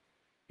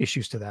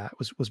issues to that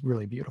was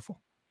really beautiful.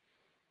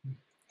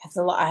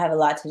 I have a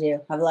lot to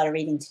do. I have a lot of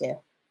reading to do.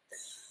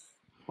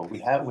 Well, we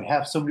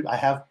have so many.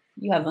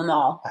 You have them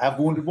all. I have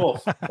Wounded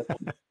Wolf.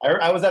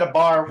 I was at a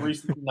bar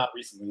not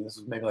recently. This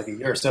was maybe like a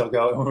year or so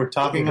ago, and we were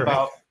talking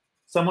about.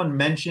 Someone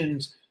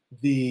mentioned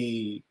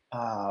the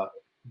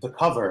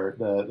cover,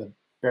 the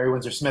Barry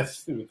Windsor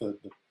Smith, the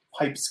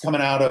pipes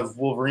coming out of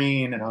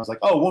Wolverine, and I was like,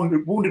 "Oh,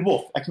 Wounded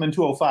Wolf, X-Men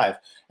 205."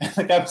 And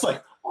the guy was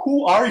like,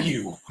 "Who are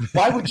you?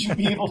 Why would you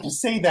be able to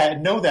say that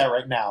and know that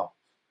right now?"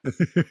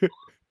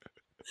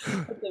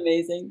 That's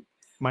amazing.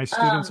 My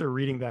students are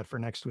reading that for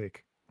next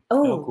week.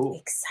 Oh, cool.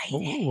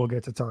 Exciting. We'll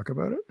get to talk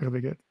about it. It'll be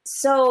good.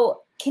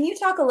 So can you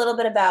talk a little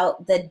bit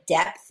about the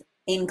depth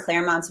in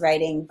Claremont's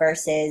writing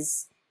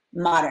versus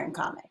modern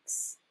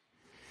comics?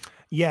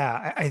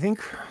 Yeah, I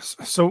think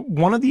so.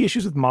 One of the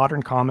issues with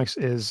modern comics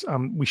is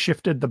we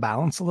shifted the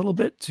balance a little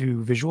bit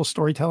to visual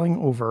storytelling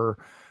over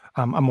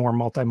a more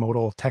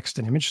multimodal text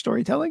and image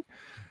storytelling.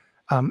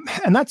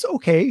 And that's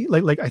okay.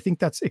 Like I think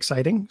that's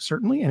exciting,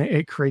 certainly, and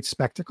it creates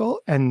spectacle.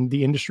 And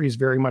the industry is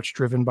very much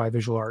driven by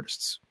visual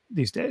artists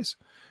these days,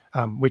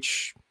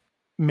 which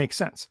makes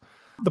sense.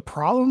 The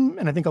problem,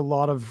 and I think a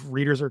lot of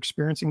readers are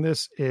experiencing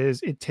this, is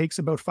it takes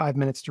about 5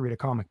 minutes to read a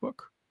comic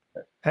book,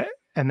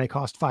 and they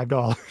cost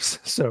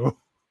 $5. So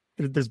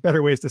there's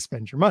better ways to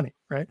spend your money,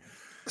 right?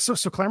 So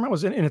Claremont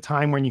was in a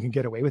time when you can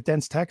get away with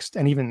dense text,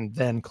 and even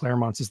then,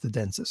 Claremont's is the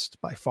densest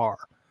by far.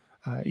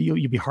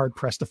 You'd be hard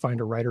pressed to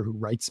find a writer who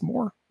writes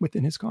more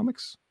within his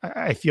comics.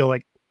 I feel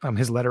like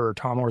his letterer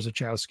Tom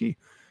Orzechowski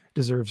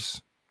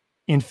deserves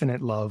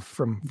infinite love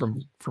from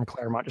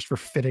Claremont just for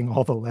fitting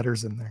all the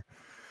letters in there.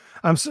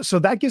 So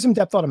that gives him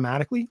depth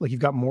automatically. Like you've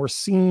got more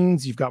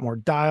scenes, you've got more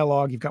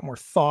dialogue, you've got more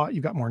thought,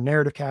 you've got more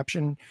narrative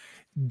caption.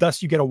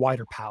 Thus, you get a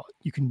wider palette.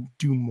 You can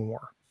do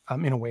more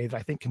in a way that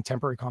I think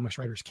contemporary comics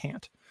writers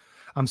can't.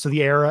 So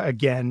the era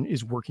again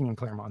is working in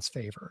Claremont's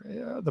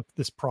favor.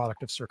 This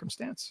product of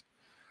circumstance.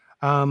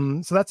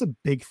 So that's a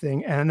big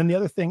thing. And then the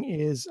other thing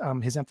is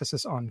his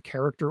emphasis on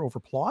character over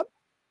plot,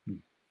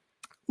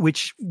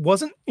 which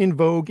wasn't in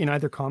vogue in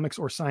either comics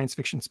or science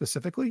fiction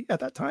specifically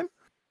at that time.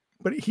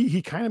 But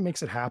he kind of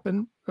makes it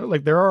happen.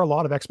 Like there are a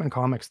lot of X-Men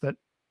comics that,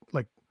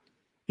 like,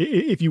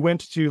 if you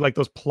went to like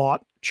those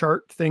plot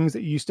chart things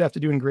that you used to have to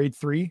do in grade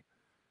 3,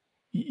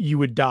 you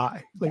would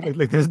die.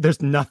 Like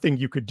there's nothing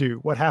you could do.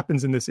 What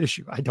happens in this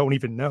issue? I don't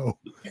even know.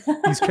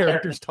 These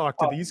characters talk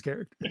to these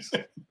characters.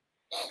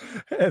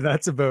 And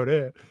that's about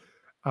it.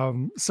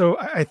 So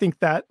I think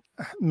that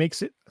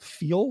makes it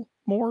feel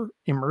more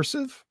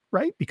immersive,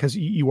 right? Because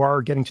you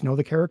are getting to know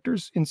the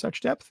characters in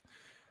such depth,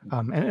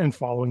 and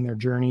following their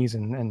journeys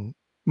and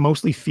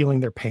mostly feeling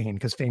their pain,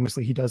 because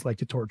famously he does like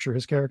to torture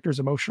his characters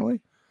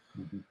emotionally,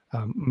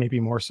 maybe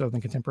more so than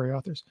contemporary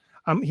authors.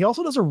 He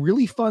also does a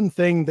really fun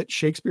thing that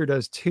Shakespeare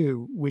does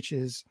too, which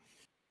is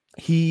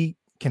he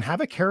can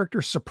have a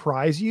character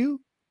surprise you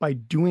by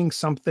doing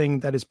something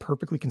that is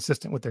perfectly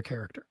consistent with their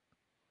character.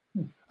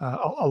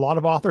 A lot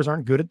of authors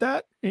aren't good at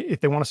that.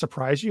 If they want to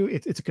surprise you,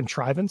 it's a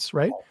contrivance,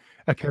 right?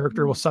 A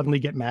character will suddenly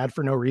get mad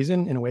for no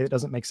reason in a way that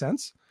doesn't make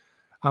sense.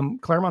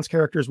 Claremont's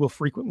characters will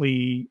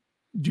frequently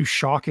do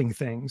shocking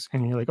things,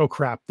 and you're like, oh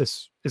crap,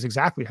 this is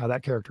exactly how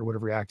that character would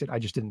have reacted. I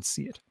just didn't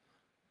see it,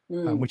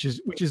 which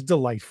is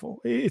delightful.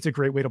 It's a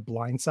great way to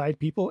blindside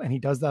people, and he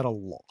does that a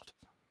lot.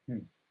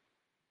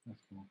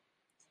 That's cool.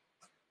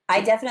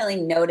 I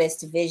definitely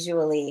noticed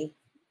visually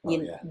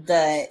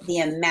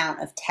the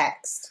amount of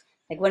text.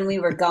 Like when we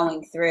were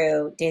going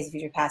through Days of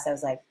Future Past, I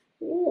was like,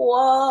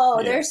 Whoa,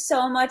 Yeah. there's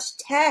so much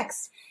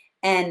text.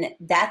 And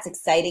that's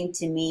exciting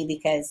to me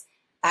because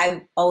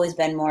I've always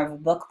been more of a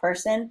book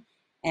person.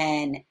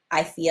 And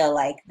I feel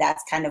like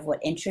that's kind of what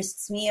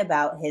interests me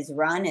about his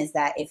run is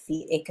that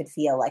it could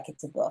feel like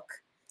it's a book.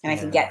 And I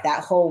can get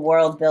that whole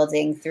world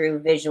building through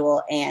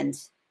visual and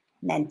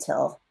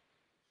mental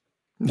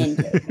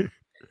input.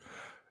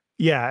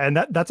 Yeah,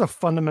 and that's a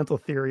fundamental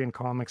theory in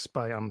comics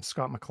by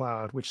Scott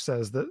McCloud, which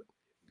says that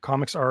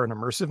comics are an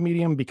immersive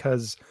medium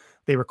because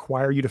they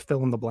require you to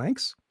fill in the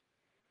blanks.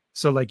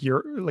 So like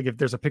if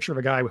there's a picture of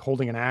a guy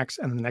holding an axe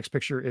and the next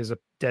picture is a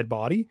dead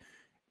body,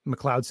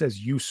 McCloud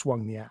says you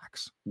swung the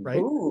axe, right?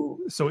 Ooh.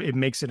 So it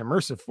makes it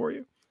immersive for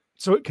you.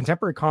 So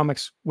contemporary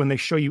comics, when they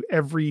show you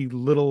every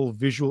little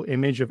visual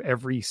image of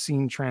every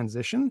scene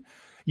transition,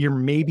 you're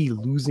maybe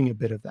losing a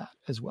bit of that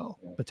as well,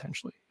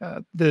 potentially.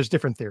 There's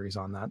different theories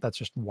on that. That's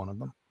just one of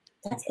them.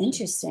 That's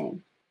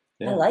interesting.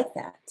 Yeah. I like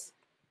that.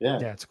 Yeah,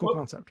 it's a cool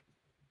concept.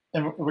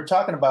 And we're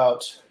talking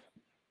about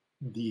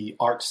the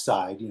art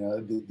side,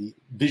 the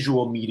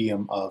visual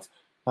medium of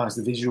comics,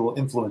 the visual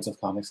influence of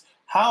comics.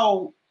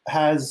 How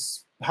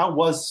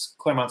was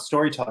Claremont's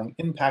storytelling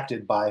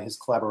impacted by his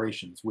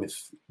collaborations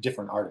with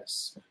different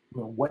artists?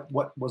 What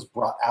was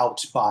brought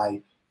out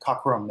by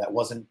Cockrum that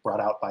wasn't brought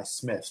out by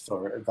Smith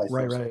or vice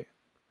versa? Right.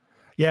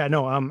 Yeah,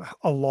 no,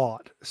 a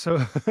lot. So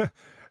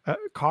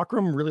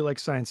Cockrum really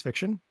likes science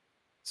fiction.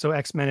 So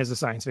X-Men is a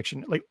science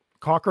fiction. Like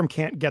Cockrum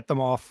can't get them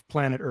off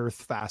planet Earth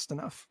fast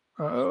enough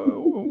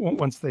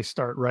once they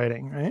start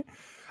writing, right?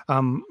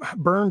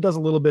 Byrne does a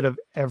little bit of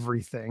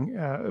everything,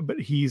 but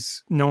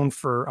he's known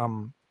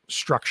for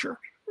structure.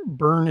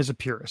 Byrne is a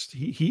purist.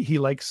 He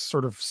likes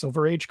sort of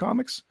Silver Age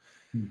comics.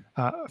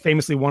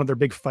 Famously, one of their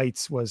big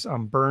fights was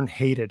Byrne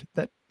hated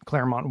that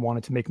Claremont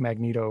wanted to make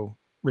Magneto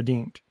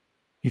redeemed.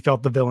 He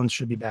felt the villains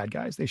should be bad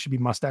guys. They should be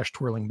mustache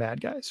twirling bad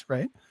guys,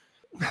 right?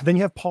 Then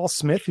you have Paul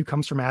Smith, who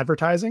comes from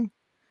advertising.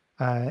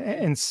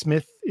 And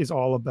Smith is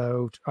all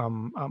about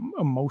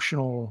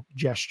emotional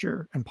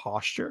gesture and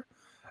posture.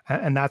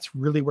 And that's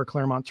really where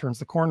Claremont turns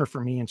the corner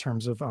for me in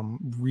terms of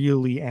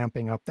really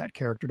amping up that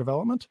character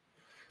development,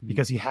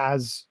 because he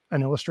has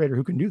an illustrator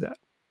who can do that.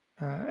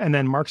 And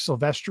then Mark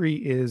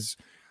Silvestri is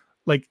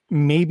like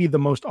maybe the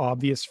most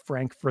obvious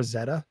Frank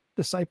Frazetta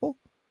disciple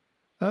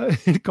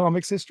in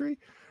comics history.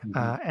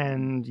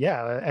 And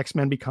yeah,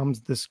 X-Men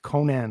becomes this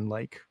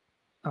Conan-like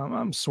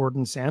sword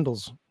and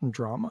sandals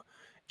drama.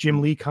 Jim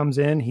Lee comes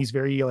in, he's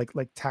very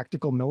like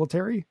tactical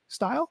military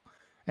style,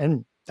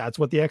 and that's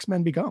what the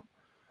X-Men become.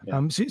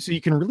 Yeah. So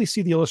you can really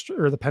see the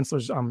illustrator or the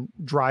pencilers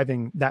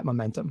driving that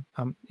momentum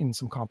in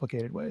some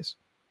complicated ways.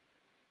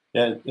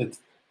 Yeah, it's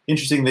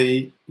interesting.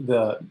 A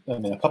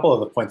couple of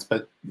the points,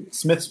 but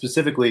Smith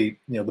specifically,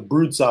 the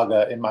Brood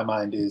Saga in my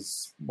mind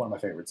is one of my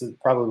favorites. It's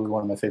probably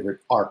one of my favorite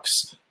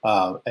arcs,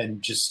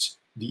 and just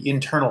the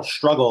internal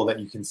struggle that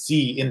you can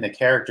see in the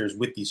characters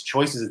with these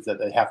choices that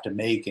they have to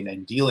make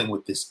and dealing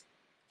with this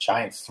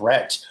giant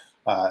threat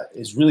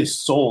is really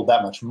sold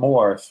that much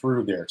more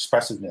through their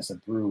expressiveness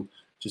and through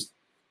just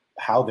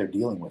how they're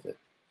dealing with it.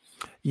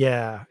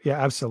 Yeah,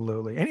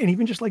 absolutely. And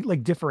even just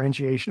like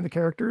differentiation of the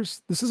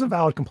characters. This is a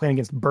valid complaint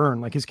against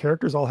Byrne. Like his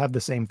characters all have the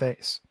same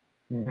face.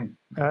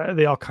 Mm-hmm.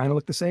 They all kind of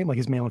look the same, like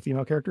his male and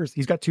female characters.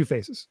 He's got two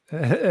faces,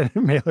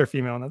 male or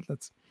female, and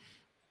that's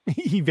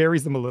he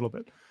varies them a little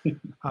bit.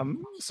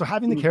 So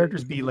having the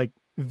characters be like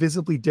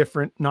visibly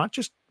different, not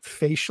just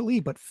facially,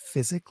 but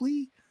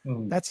physically,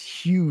 that's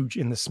huge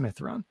in the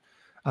Smith run.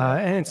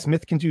 And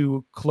Smith can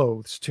do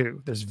clothes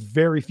too. There's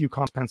very few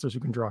comic pencilers who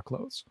can draw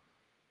clothes,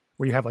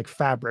 where you have like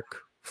fabric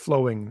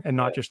flowing and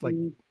not just like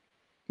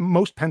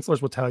most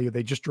pencilers will tell you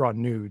they just draw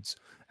nudes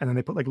and then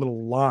they put like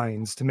little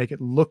lines to make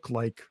it look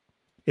like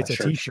it's a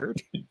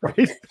t-shirt,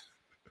 right?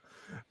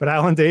 But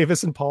Alan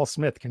Davis and Paul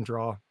Smith can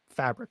draw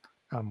fabric.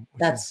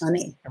 That's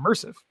funny.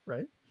 Immersive,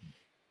 right?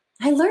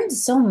 I learned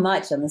so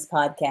much on this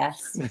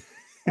podcast.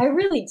 I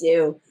really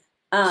do.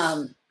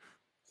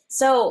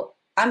 So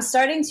I'm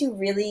starting to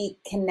really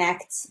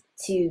connect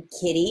to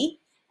Kitty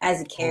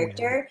as a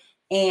character.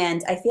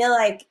 And I feel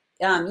like,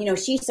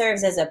 she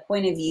serves as a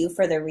point of view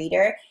for the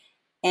reader.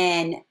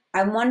 And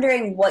I'm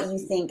wondering what you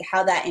think,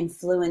 how that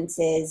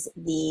influences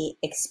the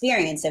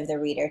experience of the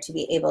reader to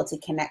be able to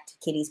connect to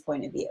Kitty's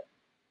point of view.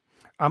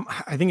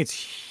 I think it's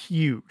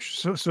huge.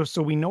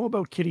 So we know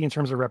about Kitty in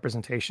terms of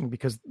representation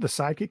because the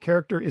sidekick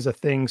character is a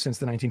thing since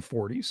the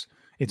 1940s.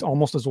 It's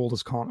almost as old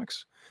as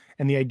comics.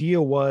 And the idea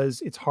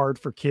was it's hard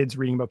for kids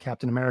reading about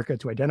Captain America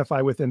to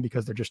identify with him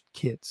because they're just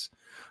kids.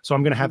 So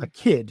I'm going to have a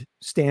kid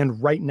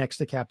stand right next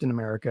to Captain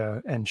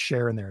America and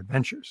share in their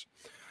adventures.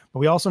 But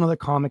we also know that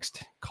comics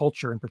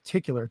culture in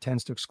particular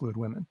tends to exclude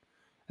women.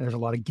 And there's a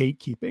lot of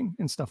gatekeeping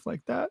and stuff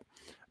like that.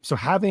 So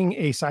having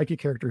a sidekick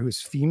character who is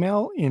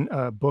female in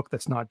a book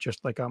that's not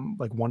just like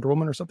Wonder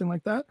Woman or something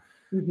like that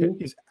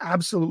is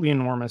absolutely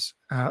enormous.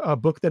 A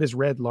book that is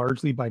read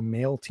largely by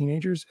male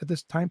teenagers at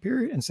this time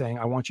period and saying,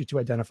 I want you to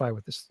identify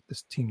with this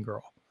teen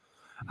girl.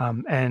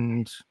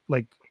 And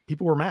like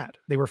people were mad.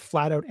 They were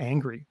flat out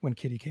angry when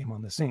Kitty came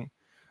on the scene.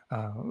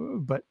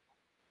 But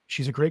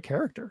she's a great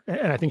character.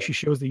 And I think she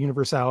shows the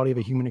universality of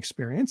a human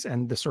experience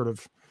and the sort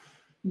of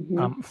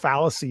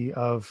fallacy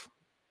of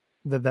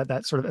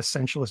that sort of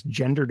essentialist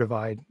gender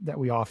divide that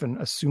we often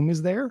assume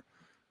is there,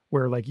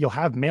 where like you'll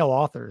have male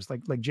authors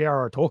like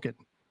J.R.R. Tolkien,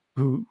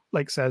 who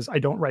like says, I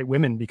don't write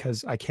women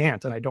because I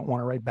can't, and I don't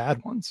want to write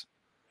bad ones.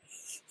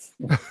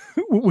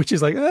 Which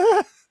is like,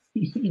 I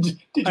mean,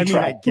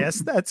 I guess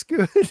that's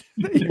good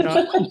that you're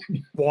not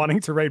wanting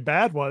to write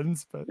bad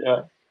ones, but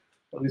yeah,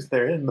 at least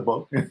they're in the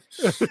book.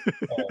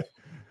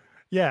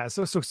 Yeah.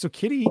 So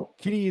Kitty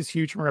is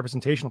huge from a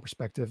representational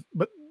perspective,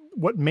 but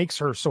what makes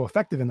her so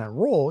effective in that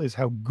role is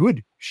how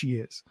good she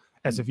is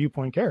as a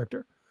viewpoint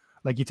character.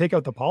 Like you take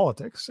out the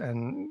politics,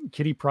 and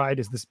Kitty Pryde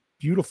is this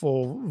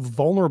beautiful,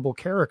 vulnerable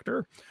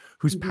character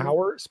whose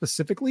power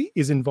specifically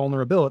is in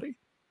vulnerability.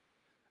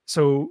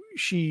 So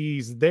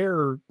she's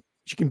there.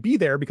 She can be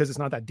there because it's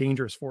not that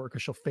dangerous for her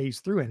because she'll phase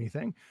through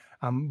anything.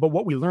 But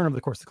what we learn over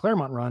the course of the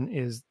Claremont run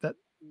is that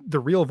the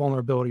real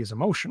vulnerability is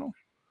emotional.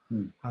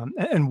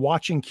 And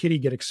watching Kitty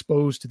get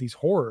exposed to these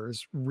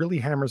horrors really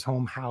hammers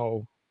home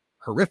how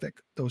horrific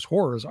those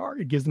horrors are.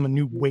 It gives them a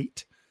new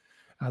weight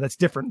that's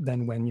different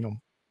than when, you know,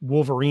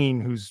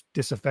 Wolverine, who's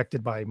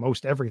disaffected by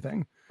most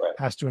everything,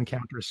 has to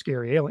encounter a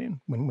scary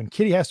alien. When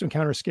Kitty has to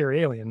encounter a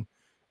scary alien,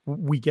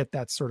 we get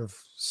that sort of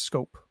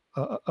scope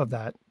of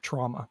that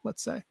trauma,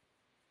 let's say.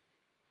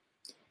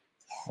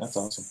 That's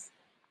awesome.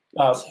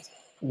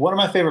 One of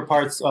my favorite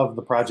parts of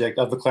the project,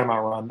 of the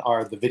Claremont run,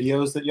 are the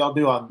videos that y'all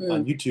do on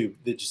YouTube.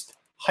 They're just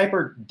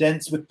hyper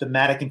dense with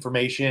thematic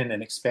information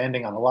and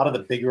expanding on a lot of the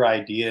bigger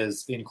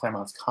ideas in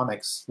Claremont's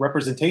comics.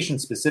 Representation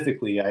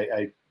specifically,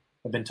 I've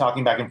been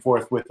talking back and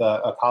forth with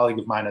a colleague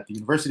of mine at the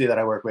university that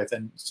I work with,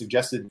 and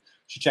suggested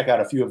she check out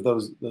a few of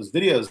those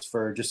videos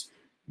for just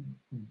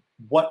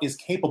what is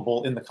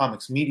capable in the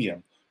comics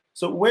medium.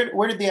 So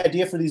where did the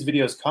idea for these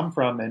videos come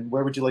from, and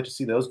where would you like to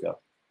see those go?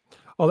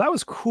 Oh, that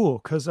was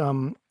cool, because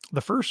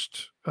the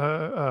first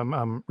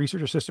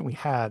research assistant we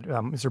had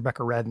is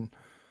Rebecca Redden,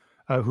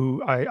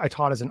 who I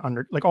taught as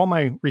like all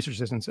my research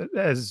assistants,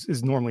 as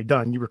is normally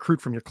done, you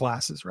recruit from your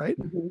classes, right?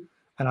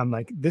 And I'm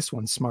like, this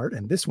one's smart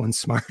and this one's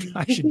smart.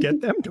 I should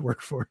get them to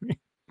work for me.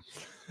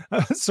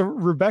 So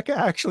Rebecca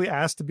actually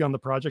asked to be on the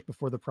project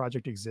before the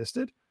project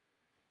existed.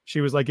 She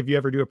was like, if you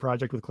ever do a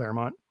project with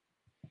Claremont,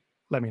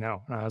 let me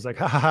know. And I was like,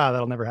 ha,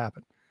 that'll never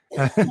happen.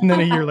 And then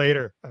a year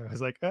later, I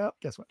was like, oh,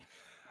 guess what?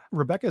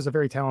 Rebecca is a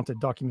very talented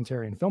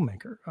documentarian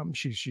filmmaker.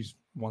 She's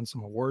won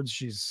some awards.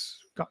 She's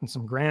gotten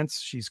some grants.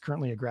 She's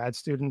currently a grad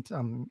student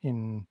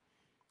in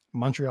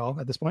Montreal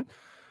at this point.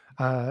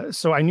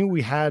 So I knew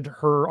we had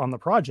her on the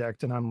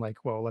project, and I'm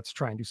like, well, let's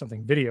try and do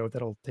something video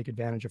that'll take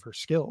advantage of her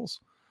skills.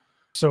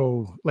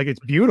 So like, it's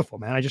beautiful,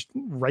 man. I just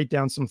write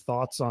down some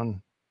thoughts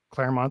on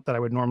Claremont that I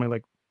would normally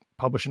like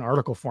publish in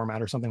article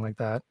format or something like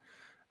that.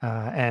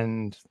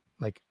 And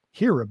like,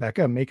 here,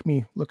 Rebecca, make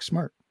me look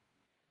smart.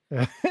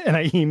 And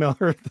I email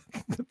her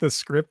the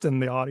script and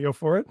the audio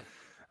for it.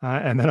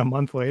 And then a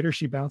month later,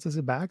 she bounces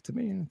it back to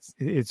me. And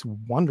it's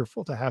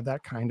wonderful to have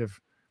that kind of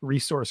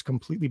resource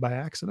completely by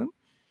accident.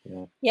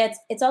 Yeah,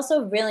 it's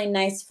also really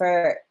nice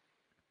for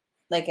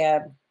like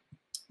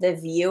the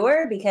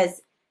viewer,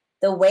 because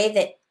the way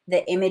that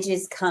the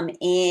images come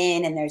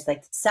in, and there's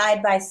like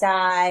side by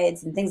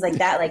sides and things like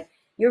that, like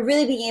you're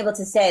really being able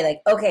to say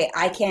like, okay,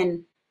 I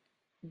can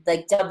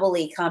like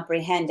doubly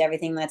comprehend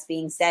everything that's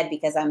being said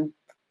because I'm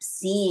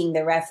seeing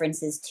the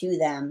references to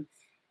them,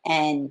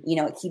 and you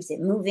know, it keeps it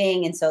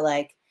moving. And so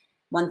like,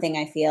 one thing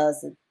I feel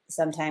is that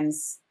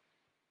sometimes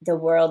the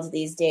world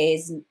these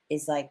days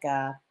is like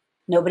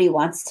nobody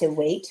wants to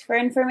wait for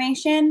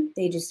information.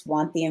 They just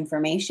want the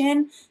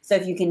information. So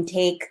if you can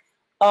take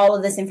all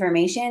of this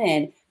information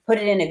and put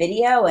it in a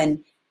video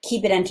and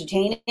keep it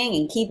entertaining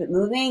and keep it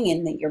moving,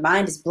 and that your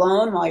mind is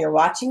blown while you're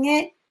watching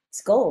it,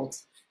 it's gold.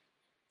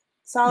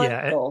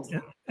 Solid gold.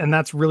 And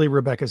that's really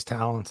Rebecca's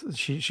talent.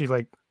 She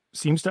like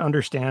seems to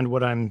understand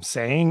what I'm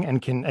saying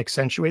and can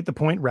accentuate the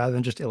point rather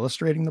than just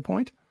illustrating the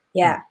point.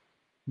 Yeah.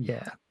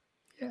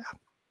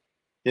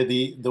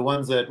 The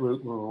ones that we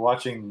were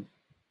watching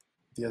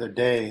the other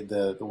day,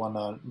 the one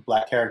on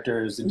Black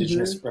characters,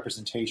 Indigenous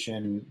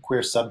representation,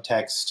 queer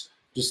subtext,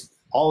 just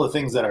all the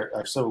things that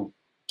are so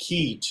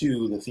key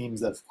to the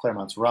themes of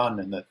Claremont's run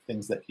and the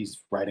things that he's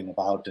writing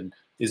about and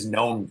is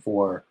known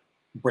for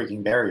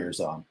breaking barriers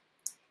on.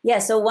 Yeah,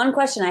 so one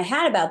question I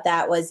had about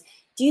that was,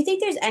 do you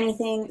think there's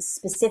anything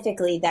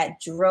specifically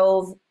that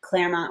drove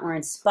Claremont or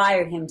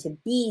inspired him to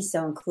be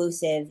so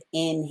inclusive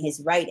in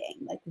his writing?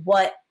 Like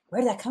where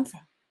did that come from?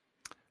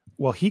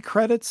 Well, he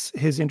credits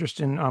his interest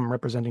in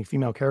representing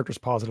female characters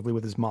positively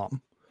with his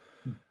mom.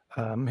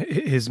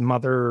 His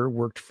mother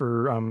worked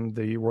for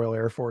the Royal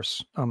Air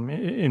Force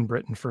in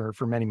Britain for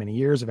many, many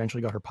years,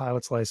 eventually got her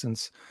pilot's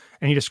license,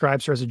 and he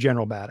describes her as a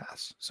general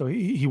badass. So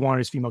he wanted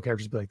his female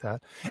characters to be like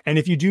that. And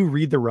if you do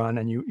read the run,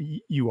 and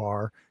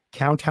you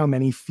count how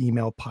many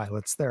female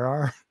pilots there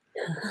are,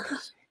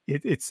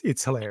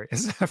 it's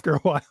hilarious after a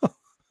while.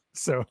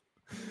 So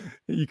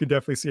You could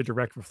definitely see a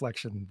direct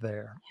reflection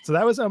there. So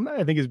that was,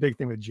 I think, his big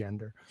thing with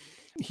gender.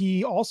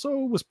 He also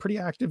was pretty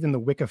active in the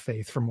Wicca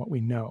faith, from what we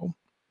know.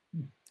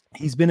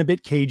 He's been a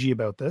bit cagey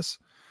about this,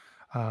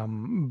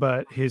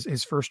 but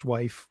his first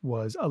wife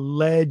was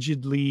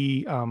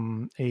allegedly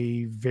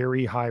a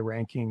very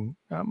high-ranking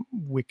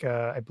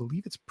Wicca, I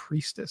believe it's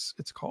priestess,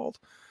 it's called.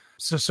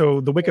 So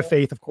the Wicca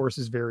faith, of course,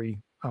 is very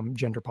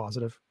gender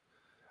positive.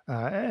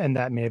 And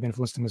that may have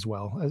influenced him as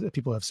well, as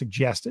people have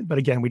suggested. But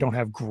again, we don't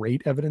have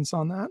great evidence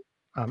on that.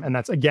 And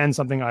that's, again,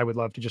 something I would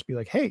love to just be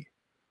like, hey,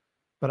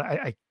 but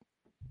I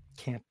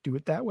can't do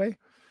it that way.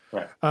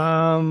 Right.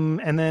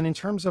 And then in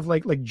terms of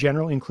like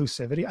general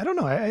inclusivity, I don't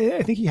know.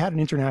 I think he had an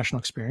international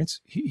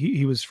experience.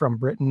 He was from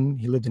Britain.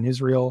 He lived in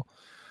Israel,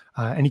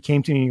 and he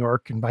came to New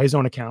York, and by his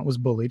own account was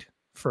bullied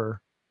for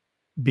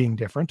being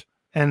different.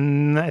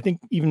 And I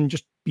think even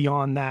just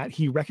beyond that,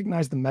 he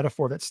recognized the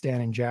metaphor that Stan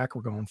and Jack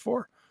were going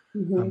for.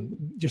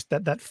 Just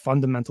that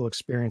fundamental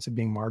experience of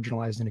being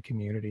marginalized in a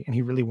community. And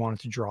he really wanted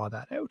to draw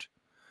that out.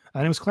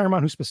 And it was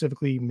Claremont who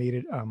specifically made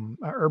it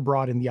or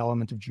brought in the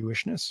element of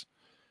Jewishness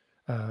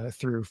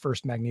through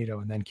first Magneto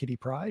and then Kitty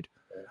Pryde,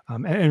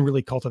 and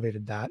really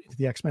cultivated that into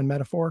the X-Men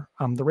metaphor.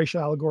 The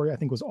racial allegory, I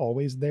think, was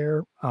always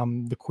there.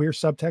 The queer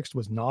subtext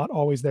was not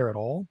always there at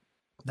all.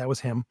 That was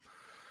him.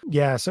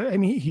 Yeah. So, I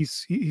mean,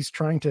 he's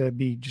trying to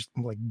be just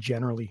like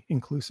generally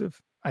inclusive,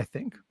 I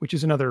think, which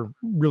is another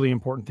really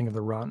important thing of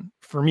the run.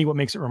 For me, what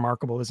makes it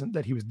remarkable isn't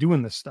that he was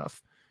doing this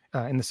stuff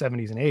in the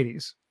 70s and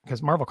 80s,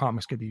 because Marvel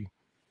Comics could be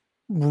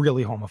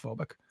really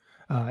homophobic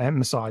and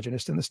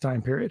misogynist in this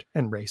time period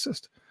and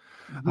racist.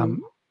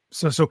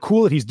 So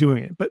cool that he's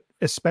doing it, but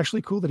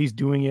especially cool that he's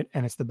doing it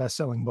and it's the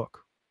best-selling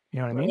book. You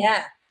know what I mean?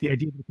 Yeah. The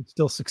idea that it could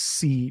still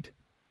succeed.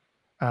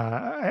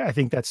 I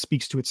think that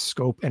speaks to its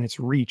scope and its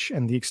reach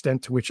and the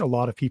extent to which a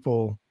lot of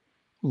people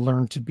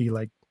learn to be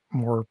like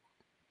more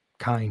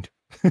kind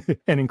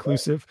and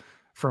inclusive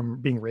from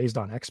being raised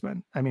on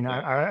X-Men. I mean,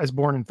 I was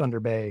born in Thunder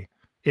Bay.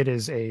 It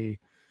is a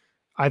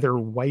either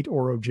white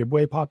or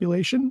Ojibwe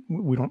population.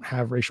 We don't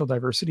have racial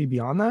diversity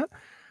beyond that.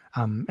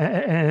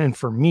 And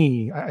for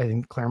me, I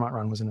think Claremont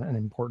Run was an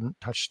important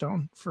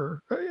touchstone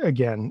for,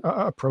 again,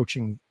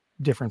 approaching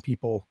different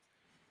people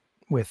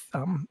with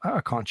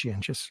a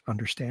conscientious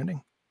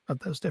understanding of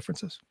those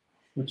differences.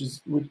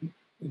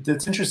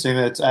 That's interesting.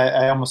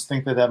 I almost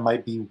think that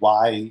might be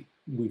why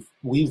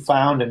we've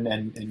found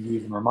and you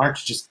even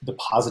remarked just the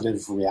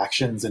positive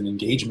reactions and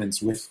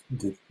engagements with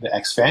the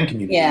X fan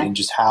community and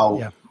just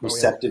how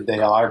receptive they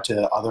are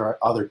to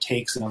other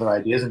takes and other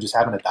ideas and just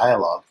having a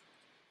dialogue.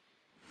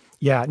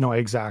 Yeah, no,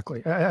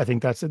 exactly. I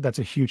think that's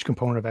a huge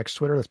component of X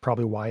Twitter. That's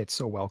probably why it's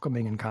so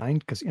welcoming and kind,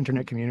 because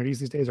internet communities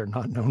these days are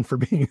not known for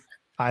being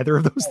either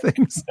of those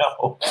things.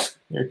 No,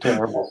 they're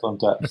terrible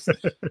sometimes.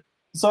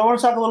 So I want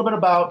to talk a little bit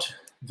about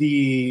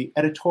the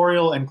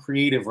editorial and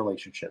creative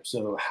relationship.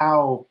 So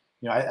how,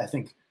 I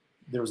think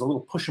there was a little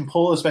push and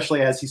pull,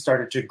 especially as he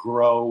started to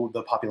grow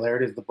the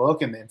popularity of the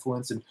book and the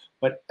influence.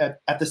 But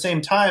at the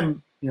same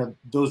time,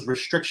 those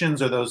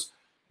restrictions or those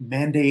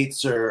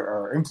mandates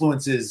or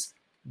influences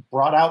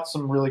brought out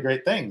some really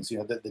great things.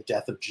 The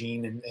death of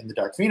Jean in the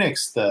Dark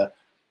Phoenix, the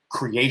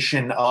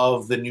creation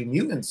of the New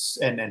Mutants,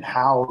 and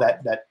how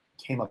that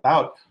came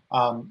about.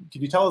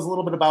 Could you tell us a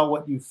little bit about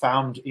what you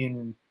found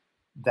in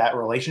that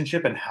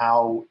relationship and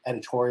how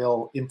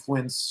editorial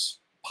influenced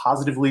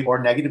positively or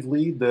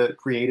negatively the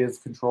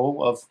creative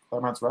control of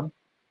Claremont's run?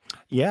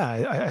 Yeah,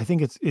 I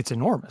think it's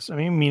enormous. I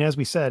mean, as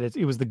we said,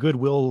 it was the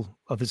goodwill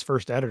of his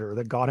first editor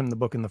that got him the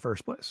book in the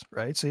first place,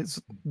 right? So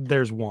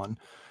there's one.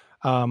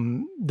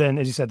 Then,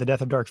 as you said, the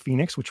death of Dark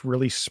Phoenix, which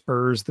really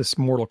spurs this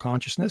mortal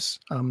consciousness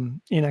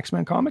in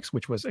X-Men comics,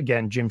 which was,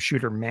 again, Jim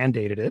Shooter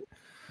mandated it.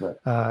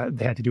 Right.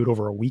 They had to do it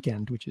over a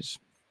weekend, which is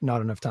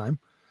not enough time.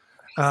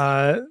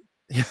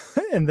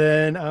 And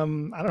then, I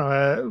don't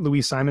know,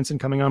 Louise Simonson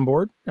coming on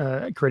board,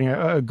 creating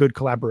a good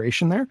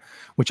collaboration there,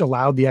 which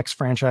allowed the X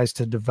franchise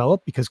to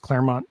develop because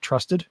Claremont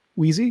trusted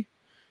Wheezy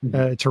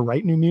to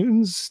write New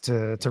Mutants,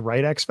 to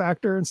write X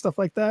Factor and stuff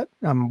like that.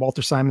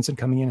 Walter Simonson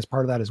coming in as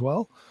part of that as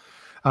well.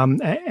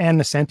 And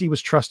Nascenti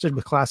was trusted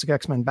with classic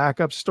X-Men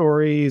backup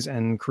stories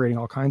and creating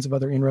all kinds of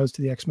other inroads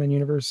to the X-Men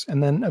universe.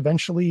 And then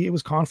eventually it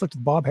was conflict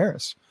with Bob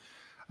Harris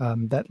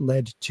that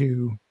led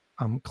to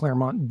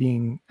Claremont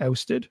being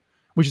ousted,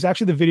 which is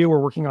actually the video we're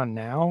working on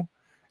now.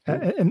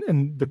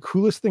 And the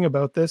coolest thing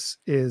about this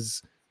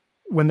is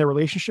when their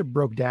relationship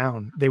broke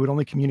down, they would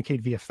only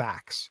communicate via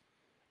fax.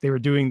 They were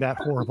doing that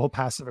horrible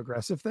passive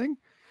aggressive thing,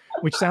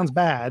 which sounds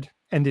bad.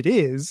 And it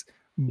is.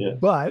 Yeah.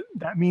 But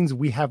that means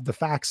we have the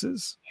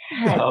faxes.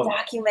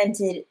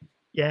 Documented.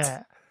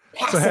 Yeah.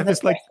 So I have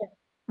this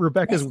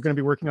Rebecca's going to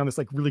be working on this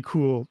really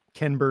cool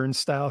Ken Burns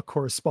style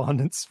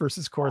correspondence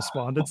versus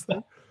correspondence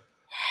thing.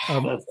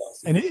 Awesome.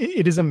 And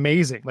it is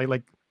amazing.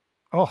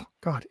 Oh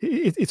God,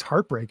 it's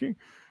heartbreaking.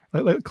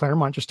 Like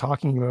Claremont just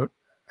talking about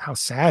how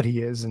sad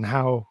he is and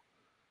how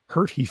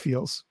hurt he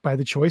feels by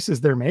the choices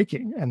they're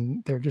making.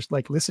 And they're just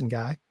like, listen,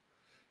 guy,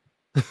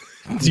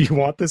 do you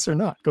want this or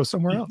not? Go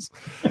somewhere else.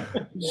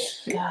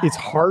 It's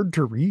hard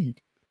to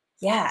read.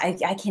 Yeah,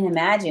 I can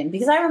imagine,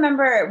 because I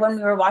remember when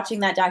we were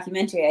watching that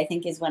documentary, I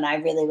think is when I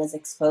really was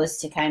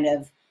exposed to kind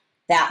of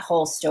that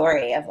whole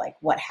story of like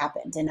what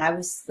happened. And I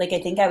was like,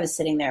 I think I was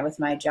sitting there with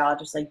my jaw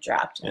just like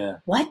dropped. Yeah.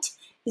 What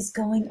is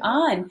going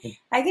on?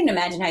 I can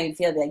imagine how you'd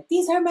feel, like,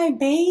 these are my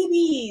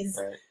babies.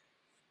 Right.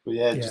 But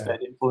yeah, just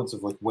that influence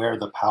of like where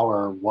the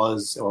power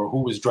was or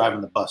who was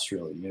driving the bus,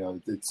 really. You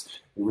know, it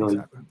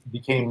really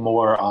became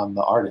more on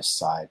the artist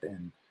side,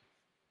 and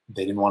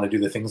they didn't want to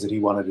do the things that he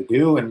wanted to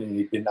do, and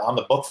he'd been on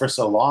the book for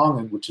so long,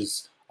 and which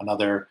is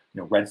another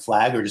red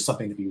flag or just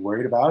something to be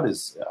worried about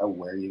is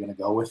where are you going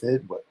to go with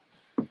it? What,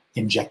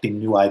 injecting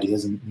new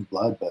ideas and new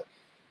blood, but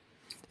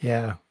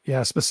yeah.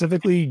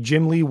 Specifically,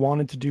 Jim Lee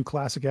wanted to do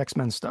classic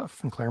X-Men stuff,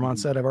 and Claremont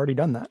said, "I've already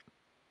done that,"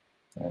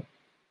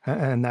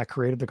 and that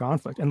created the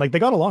conflict. And like they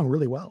got along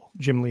really well,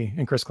 Jim Lee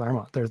and Chris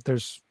Claremont.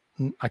 There's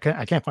I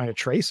can't find a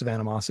trace of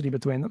animosity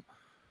between them.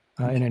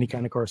 In any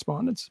kind of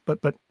correspondence, but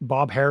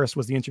Bob Harris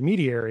was the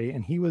intermediary,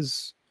 and he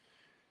was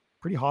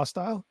pretty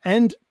hostile,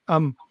 and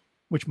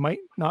which might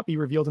not be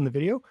revealed in the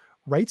video,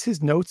 writes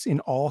his notes in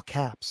all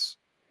caps,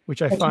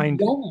 which I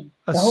find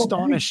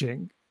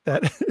astonishing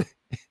that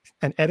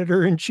an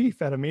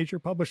editor-in-chief at a major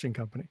publishing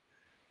company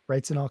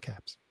writes in all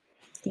caps.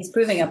 He's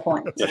proving a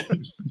point.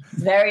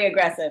 Very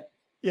aggressive.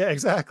 Yeah,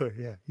 exactly.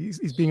 Yeah,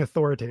 he's being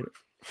authoritative.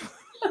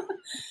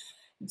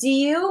 Do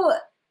you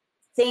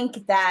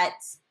think that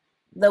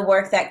the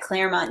work that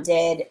Claremont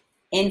did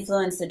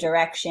influenced the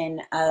direction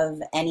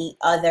of any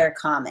other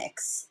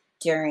comics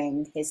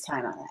during his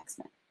time on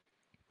X-Men?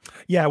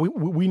 Yeah,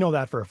 we know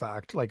that for a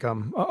fact. Like a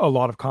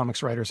lot of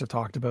comics writers have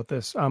talked about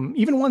this.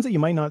 Even ones that you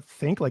might not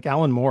think, like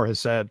Alan Moore has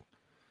said,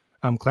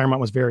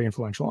 Claremont was very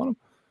influential on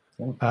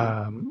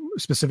him.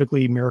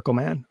 Specifically Miracle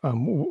Man.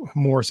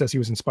 Moore says he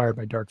was inspired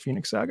by Dark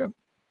Phoenix Saga.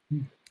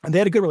 And they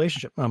had a good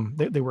relationship.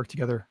 They worked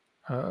together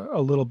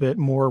a little bit.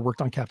 Moore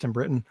worked on Captain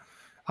Britain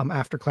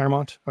after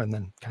Claremont, and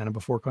then kind of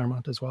before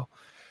Claremont as well.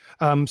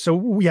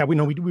 So yeah, we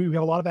know we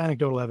have a lot of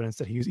anecdotal evidence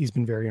that he's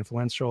been very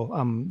influential.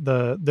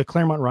 The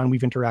Claremont run,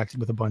 we've interacted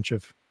with a bunch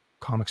of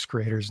comics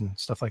creators and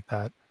stuff like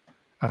that,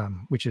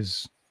 which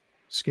is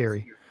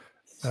scary.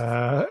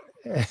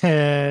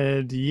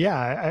 And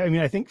yeah, I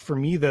mean, I think for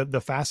me,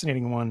 the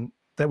fascinating one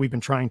that we've been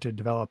trying to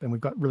develop, and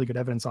we've got really good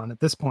evidence on at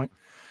this point,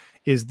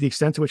 is the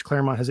extent to which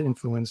Claremont has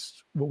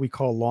influenced what we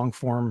call long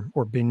form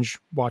or binge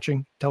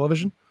watching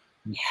television.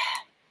 Yeah.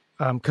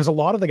 Because a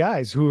lot of the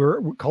guys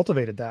who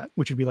cultivated that,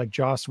 which would be like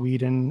Joss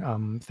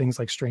Whedon, things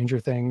like Stranger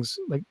Things,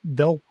 like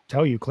they'll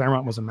tell you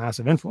Claremont was a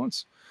massive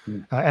influence.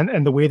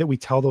 And the way that we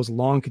tell those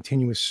long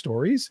continuous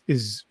stories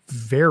is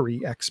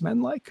very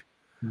X-Men like.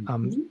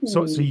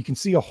 So you can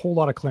see a whole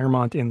lot of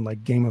Claremont in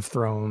like Game of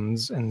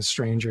Thrones and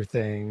Stranger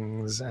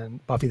Things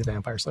and Buffy the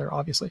Vampire Slayer,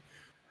 obviously.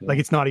 Like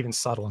it's not even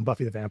subtle in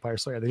Buffy the Vampire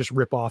Slayer. They just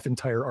rip off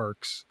entire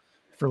arcs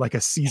for like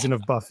a season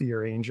of Buffy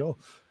or Angel.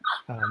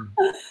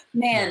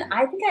 Man,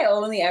 I think I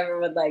only ever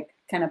would like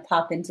kind of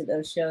pop into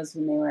those shows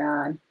when they were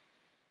on.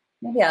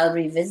 Maybe I'll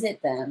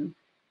revisit them.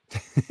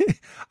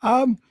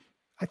 I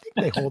think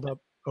they hold up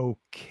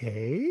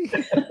okay.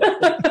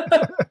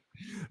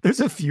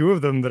 There's a few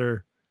of them that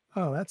are,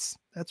 that's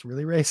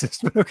really racist,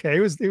 but okay.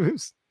 It was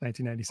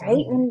 1997.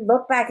 Right? When you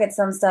look back at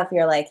some stuff,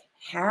 you're like,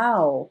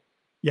 how?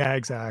 Yeah,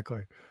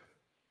 exactly.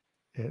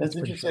 Yeah, that's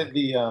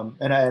interesting.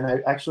 And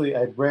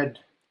I'd read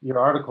your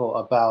article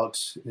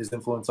about his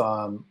influence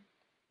on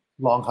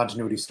long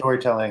continuity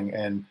storytelling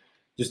and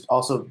just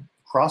also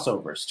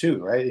crossovers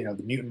too, right? You know,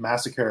 the Mutant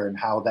Massacre and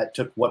how that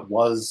took what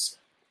was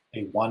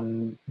a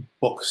one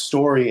book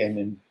story and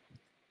then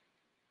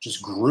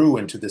just grew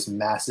into this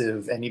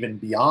massive and even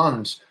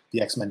beyond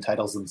the X-Men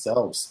titles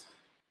themselves.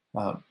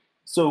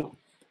 So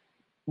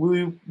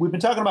we've been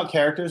talking about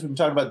characters, we've been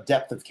talking about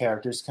depth of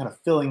characters, kind of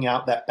filling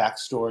out that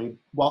backstory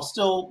while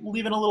still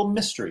leaving a little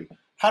mystery.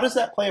 How does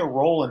that play a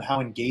role in how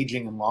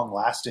engaging and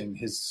long-lasting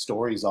his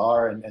stories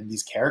are and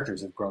these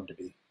characters have grown to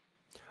be?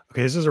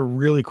 Okay, this is a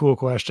really cool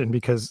question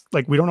because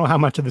like we don't know how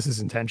much of this is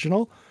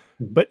intentional,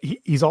 but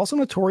he's also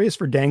notorious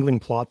for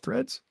dangling plot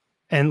threads.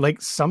 And like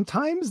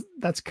sometimes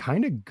that's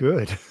kind of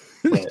good.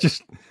 Right.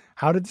 Just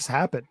how did this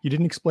happen? You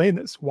didn't explain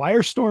this. Why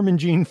are Storm and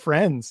Jean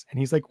friends? And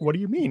he's like, what do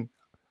you mean?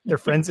 They're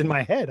friends in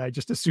my head. I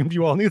just assumed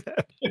you all knew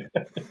that.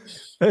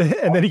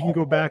 And then he can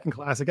go back in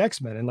classic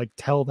X-Men and like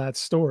tell that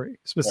story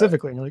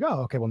specifically. And you're like,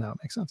 oh, okay, well now it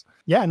makes sense.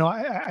 Yeah, no,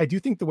 I do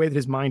think the way that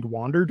his mind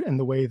wandered and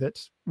the way that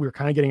we were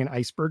kind of getting an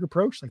iceberg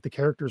approach, like the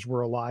characters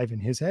were alive in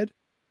his head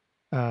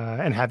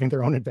and having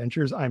their own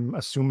adventures, I'm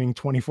assuming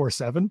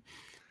 24/7,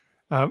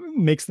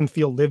 makes them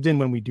feel lived in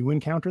when we do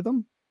encounter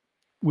them,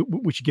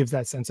 which gives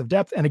that sense of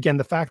depth. And again,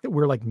 the fact that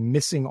we're like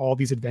missing all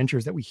these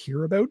adventures that we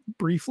hear about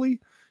briefly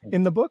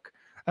in the book,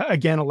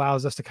 again,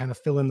 allows us to kind of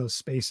fill in those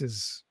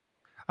spaces.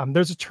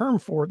 There's a term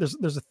for it.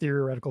 There's a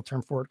theoretical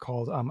term for it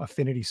called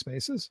affinity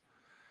spaces,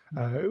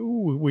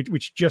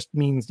 which just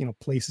means,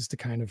 places to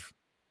kind of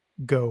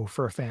go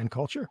for a fan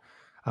culture.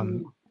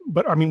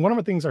 But I mean, one of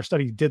the things our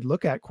study did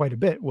look at quite a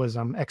bit was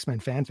X-Men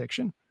fan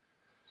fiction.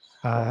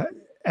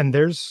 And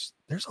there's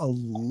a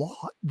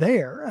lot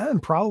there,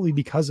 and probably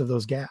because of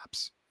those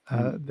gaps.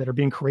 that are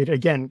being created,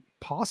 again,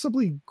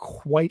 possibly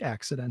quite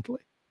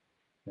accidentally.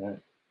 Yeah.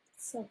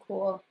 So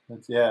cool.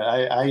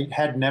 I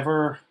had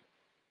never,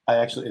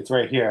 it's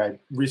right here. I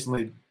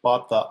recently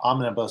bought the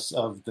omnibus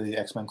of the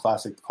X-Men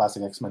classic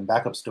X-Men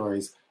backup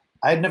stories.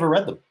 I had never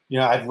read them.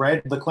 I've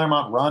read the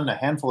Claremont run a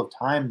handful of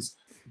times,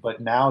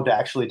 but now to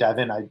actually dive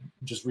in, I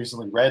just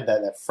recently read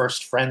that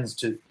First Friends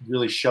to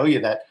really show you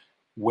that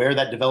where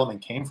that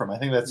development came from. I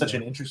think that's such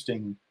an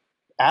interesting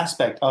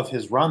aspect of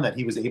his run that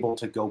he was able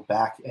to go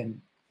back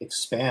and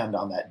expand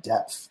on that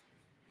depth.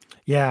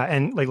 Yeah,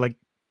 and like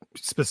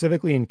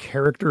specifically in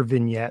character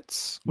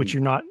vignettes, which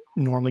you're not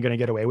normally going to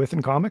get away with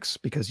in comics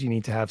because you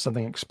need to have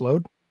something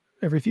explode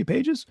every few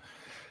pages.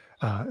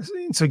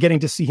 So getting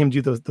to see him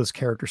do those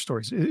character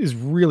stories is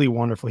really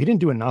wonderful. He didn't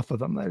do enough of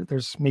them.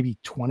 There's maybe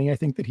 20, I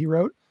think, that he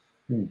wrote.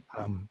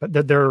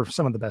 But they're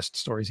some of the best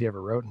stories he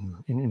ever wrote,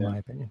 in my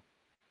opinion.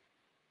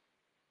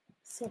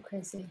 So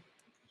crazy.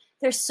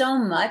 There's so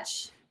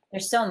much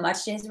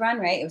to his run,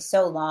 right? It was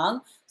so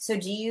long. So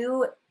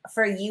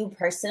for you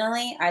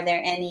personally, are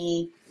there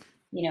any,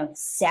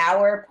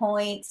 sour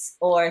points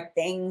or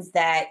things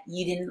that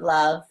you didn't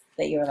love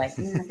that you were like,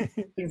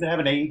 things that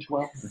haven't aged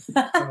well?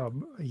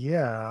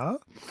 Yeah.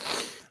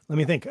 Let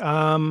me think.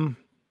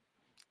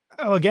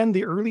 Again,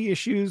 the early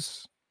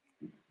issues,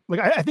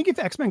 like I think if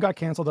X-Men got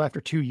canceled after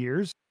 2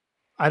 years,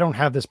 I don't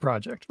have this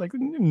project. Like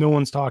no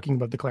one's talking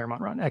about the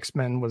Claremont run.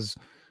 X-Men was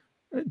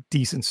a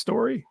decent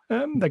story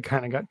that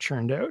kind of got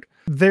churned out.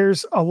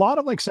 There's a lot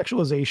of like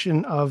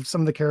sexualization of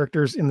some of the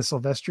characters in the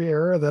Silvestri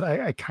era that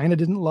I kind of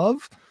didn't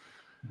love.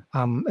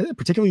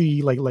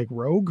 Particularly like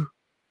Rogue,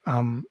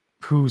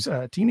 who's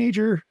a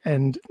teenager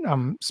and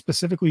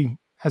specifically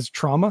has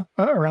trauma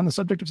around the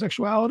subject of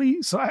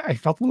sexuality. So I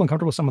felt a little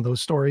uncomfortable with some of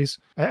those stories.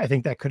 I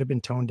think that could have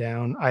been toned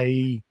down.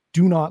 I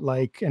do not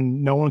like,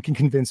 and no one can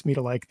convince me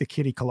to like, the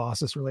Kitty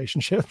Colossus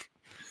relationship.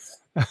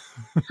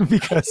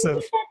 Because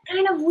of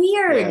kind of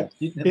weird.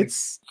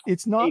 It's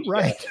not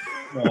right.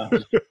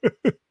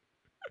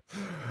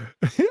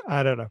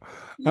 I don't know.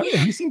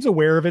 He seems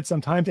aware of it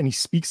sometimes, and he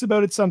speaks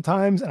about it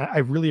sometimes, and I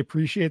really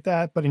appreciate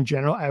that. But in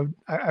general,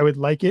 I would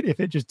like it if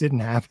it just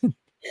didn't happen.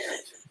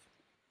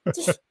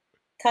 Just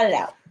cut it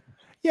out.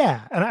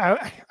 Yeah, and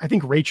I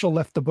think Rachel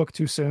left the book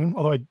too soon.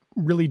 Although I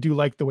really do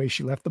like the way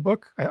she left the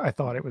book. I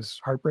thought it was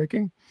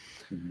heartbreaking.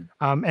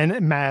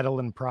 And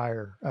Madeline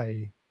Pryor,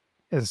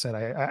 as I said,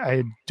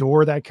 I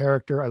adore that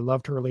character. I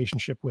loved her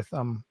relationship with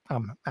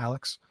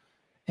Alex,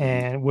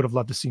 and would have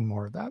loved to see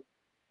more of that.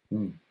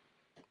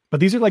 But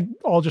these are like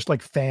all just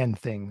like fan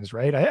things,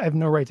 right? I have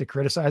no right to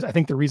criticize. I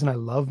think the reason I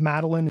love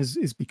Madeline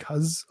is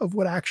because of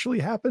what actually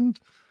happened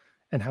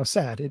and how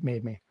sad it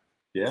made me.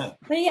 Yeah.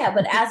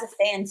 But as a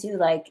fan too,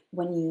 like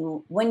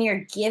when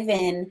you're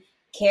given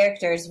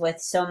characters with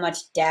so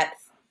much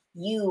depth,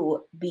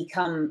 you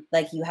become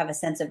like, you have a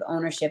sense of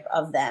ownership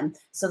of them.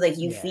 So like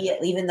you feel,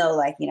 even though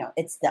like,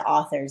 it's the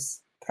author's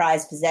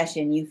prized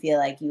possession, you feel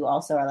like you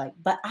also are like,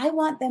 but I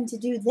want them to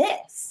do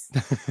this.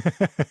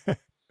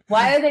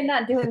 Why are they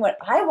not doing what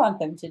I want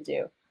them to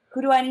do?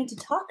 Who do I need to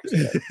talk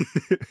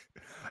to?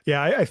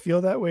 Yeah, I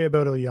feel that way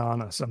about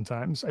Ilyana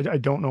sometimes. I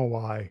don't know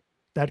why.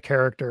 That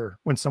character,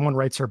 when someone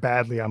writes her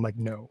badly, I'm like,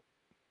 no,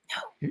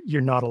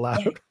 you're not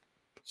allowed. Yeah.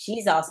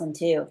 She's awesome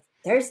too.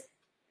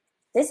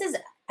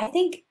 I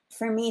think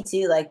for me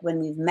too, like when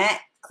we've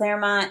met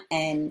Claremont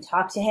and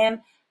talked to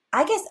him,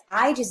 I guess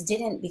I just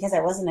didn't, because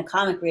I wasn't a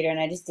comic reader and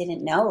I just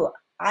didn't know.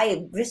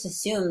 I just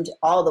assumed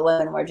all the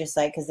women were just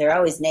like, because they're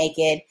always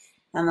naked.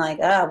 I'm like,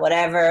 oh,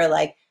 whatever.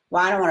 Like,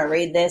 well, I don't want to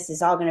read this.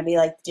 It's all going to be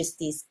like just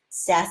these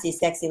sassy,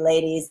 sexy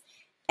ladies.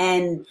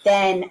 And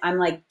then I'm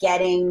like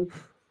getting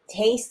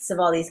tastes of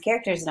all these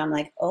characters, and I'm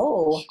like,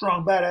 oh,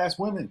 strong, badass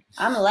women.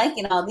 I'm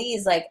liking all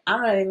these. Like,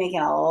 I'm going to be making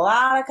a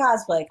lot of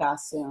cosplay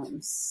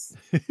costumes.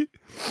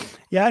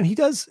 Yeah, and he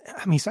does.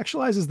 I mean, he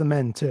sexualizes the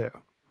men too,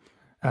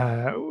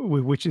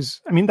 which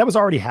is, I mean, that was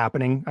already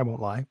happening. I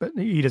won't lie, but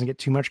he doesn't get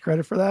too much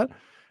credit for that.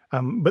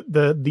 But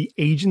the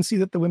agency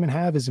that the women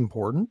have is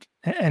important,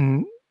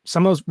 and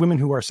some of those women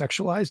who are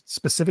sexualized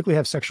specifically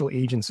have sexual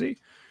agency,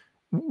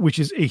 which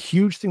is a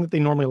huge thing that they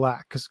normally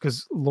lack.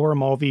 Because Laura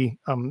Mulvey,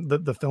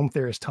 the film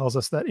theorist, tells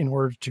us that in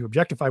order to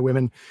objectify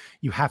women,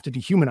 you have to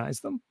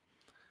dehumanize them.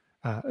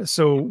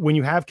 So when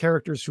you have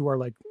characters who are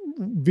like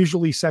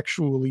visually,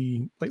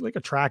 sexually like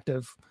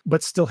attractive,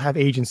 but still have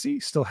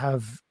agency, still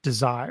have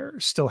desire,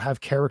 still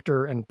have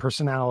character and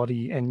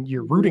personality, and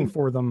you're rooting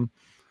for them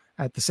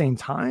at the same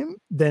time,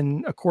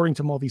 then according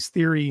to Mulvey's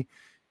theory,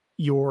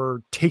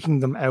 you're taking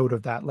them out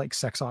of that like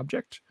sex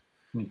object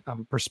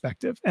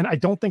perspective. And I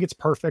don't think it's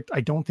perfect.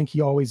 I don't think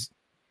he always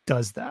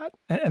does that.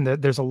 And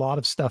there's a lot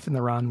of stuff in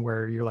the run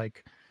where you're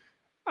like,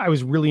 I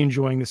was really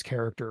enjoying this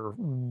character.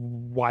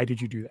 Why did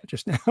you do that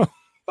just now?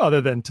 Other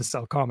than to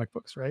sell comic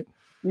books, right?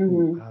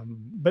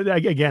 But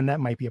again, that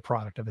might be a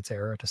product of its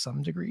era to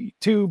some degree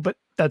too, but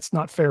that's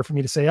not fair for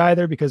me to say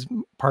either, because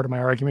part of my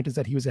argument is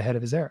that he was ahead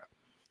of his era.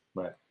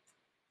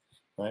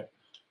 Right.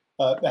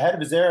 Ahead of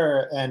his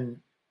era,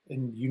 and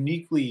and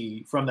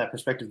uniquely from that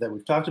perspective that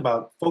we've talked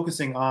about,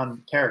 focusing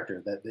on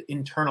character, that the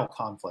internal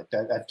conflict.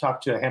 I've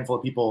talked to a handful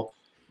of people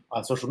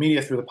on social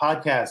media through the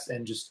podcast,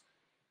 and just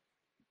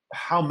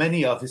how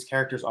many of his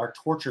characters are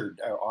tortured,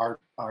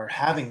 are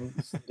having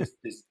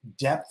this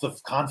depth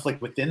of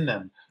conflict within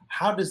them.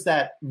 How does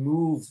that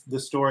move the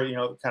story,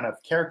 kind of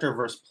character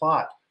versus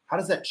plot? How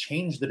does that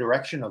change the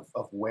direction of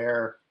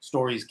where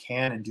stories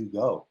can and do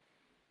go?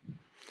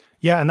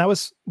 Yeah, and that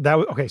was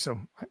okay. So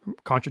I'm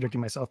contradicting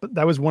myself, but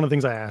that was one of the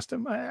things I asked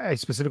him. I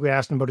specifically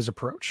asked him about his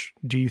approach.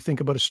 Do you think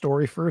about a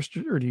story first,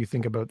 or do you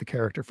think about the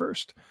character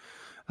first?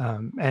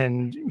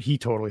 And he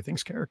totally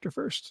thinks character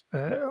first.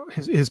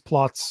 His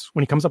plots,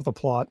 when he comes up with a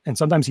plot, and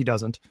sometimes he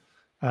doesn't,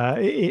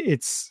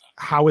 it's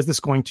how is this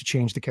going to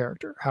change the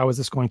character? How is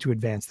this going to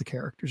advance the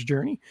character's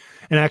journey?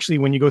 And actually,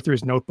 when you go through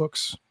his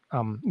notebooks,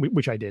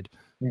 which I did,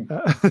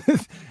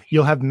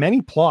 you'll have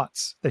many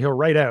plots that he'll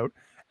write out,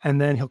 and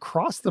then he'll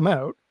cross them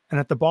out. And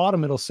at the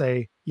bottom, it'll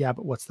say, yeah,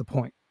 but what's the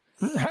point?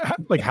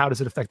 Like, how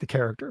does it affect the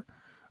character?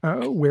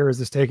 Where is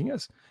this taking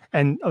us?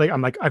 And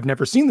I'm like, I've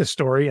never seen this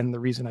story. And the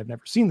reason I've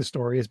never seen the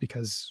story is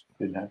because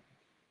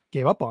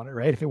gave up on it,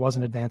 right? If it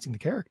wasn't advancing the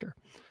character.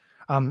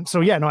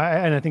 So yeah, no,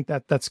 I think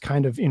that's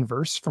kind of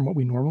inverse from what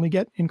we normally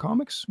get in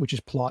comics, which is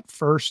plot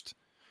first.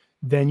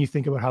 Then you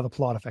think about how the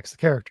plot affects the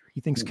character. He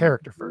thinks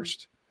character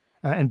first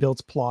and builds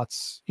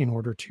plots in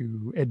order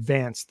to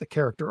advance the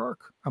character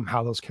arc,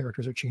 how those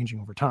characters are changing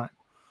over time.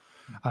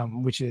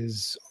 Which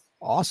is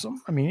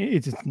awesome. I mean,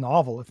 it's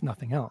novel, if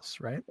nothing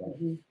else, right?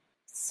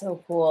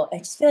 So cool. I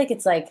just feel like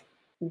it's like,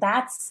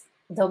 that's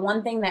the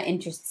one thing that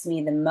interests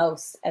me the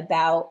most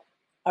about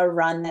a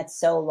run that's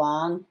so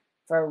long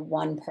for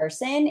one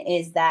person,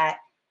 is that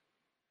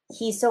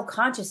he's so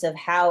conscious of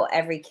how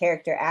every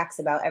character acts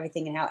about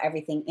everything and how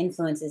everything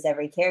influences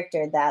every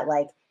character, that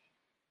like,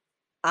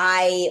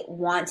 I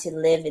want to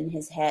live in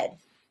his head.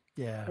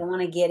 Yeah. I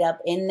want to get up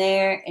in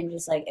there and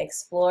just like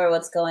explore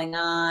what's going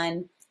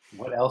on.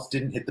 What else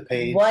didn't hit the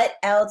page? What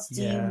else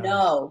do you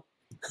know?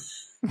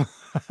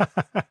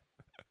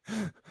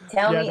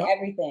 Tell me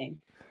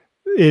everything.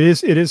 It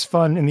is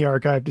fun in the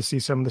archive to see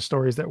some of the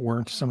stories that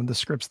weren't, some of the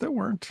scripts that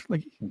weren't.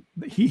 Like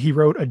he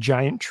wrote a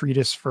giant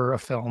treatise for a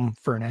film,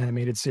 for an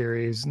animated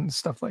series and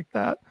stuff like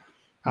that.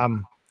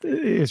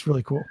 It's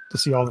really cool to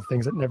see all the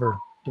things that never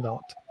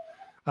developed.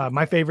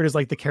 My favorite is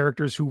like the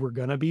characters who were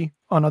gonna be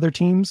on other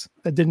teams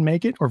that didn't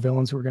make it, or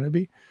villains who were gonna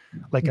be.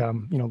 Like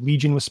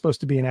Legion was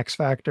supposed to be an X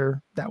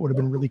Factor. That would have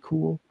been really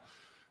cool.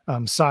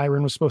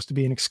 Siren was supposed to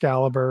be an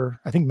Excalibur.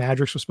 I think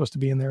Madrix was supposed to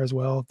be in there as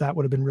well. That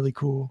would have been really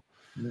cool.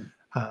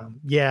 Now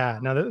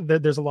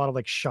there's a lot of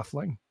like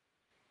shuffling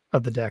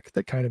of the deck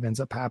that kind of ends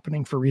up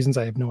happening for reasons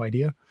I have no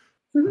idea.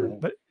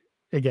 But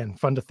again,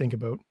 fun to think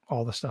about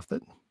all the stuff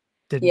that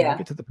didn't make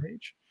it to the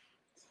page.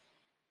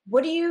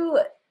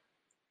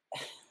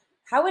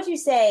 How would you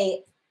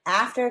say,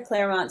 after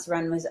Claremont's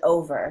run was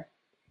over,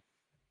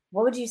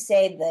 what would you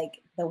say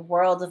like the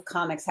world of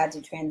comics had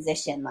to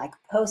transition, like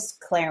post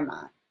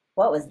Claremont?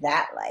 What was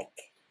that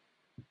like?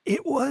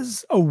 It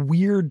was a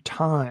weird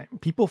time.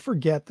 People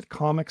forget that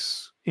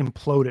comics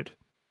imploded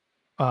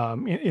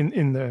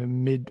in the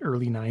mid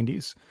early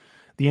 90s.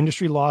 The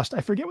industry lost,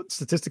 I forget what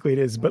statistically it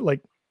is, but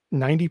like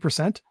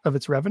 90% of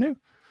its revenue.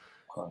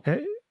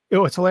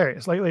 It's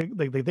hilarious. Like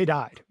they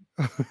died.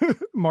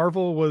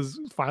 Marvel was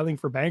filing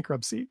for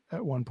bankruptcy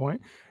at one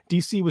point.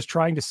 DC was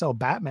trying to sell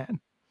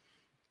Batman.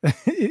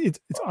 It's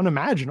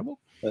unimaginable.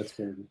 That's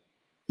crazy.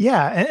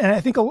 Yeah, and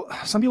I think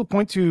some people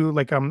point to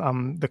like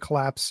the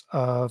collapse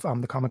of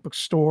the comic book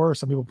store.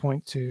 Some people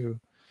point to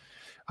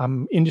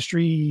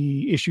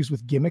industry issues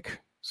with gimmick,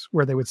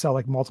 where they would sell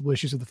like multiple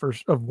issues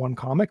of one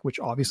comic, which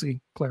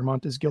obviously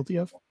Claremont is guilty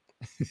of.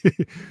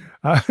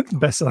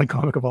 Best-selling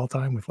comic of all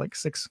time with like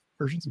 6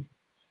 versions.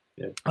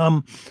 Yeah.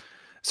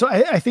 So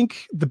I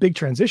think the big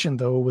transition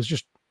though was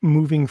just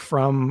moving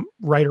from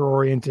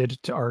writer-oriented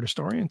to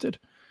artist-oriented,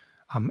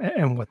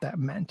 and what that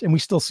meant. And we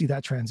still see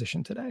that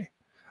transition today.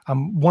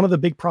 One of the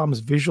big problems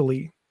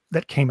visually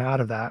that came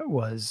out of that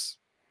was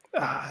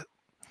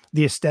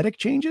the aesthetic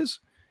changes.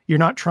 You're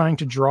not trying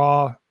to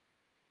draw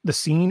the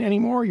scene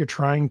anymore. You're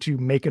trying to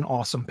make an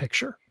awesome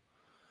picture.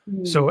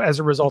 So as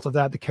a result of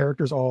that, the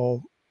characters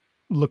all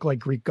look like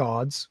Greek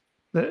gods.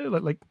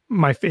 Like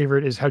my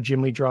favorite is how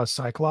Jim Lee draws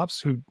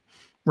Cyclops, who,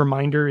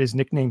 reminder, is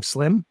nicknamed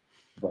Slim,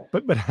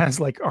 but has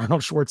like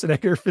Arnold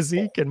Schwarzenegger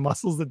physique and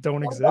muscles that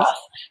don't exist.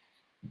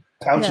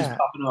 Couches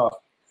popping off.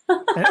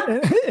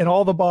 and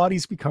all the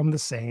bodies become the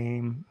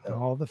same, and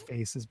all the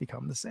faces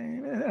become the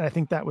same. And I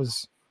think that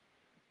was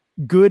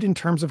good in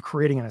terms of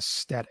creating an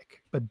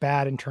aesthetic, but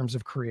bad in terms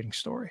of creating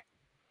story.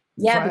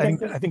 Yeah,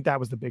 so I think that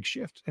was the big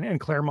shift. And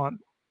Claremont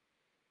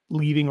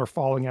leaving or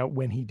falling out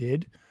when he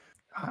did,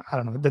 I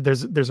don't know.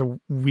 There's a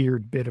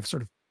weird bit of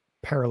sort of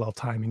parallel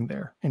timing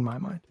there in my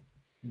mind.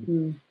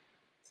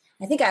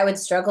 I think I would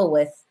struggle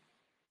with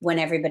when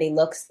everybody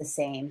looks the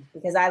same,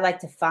 because I like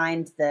to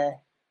find the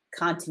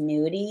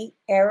continuity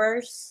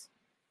errors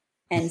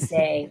and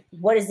say,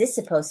 what is this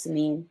supposed to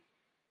mean?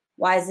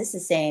 why is this the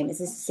same? Is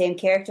this the same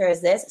character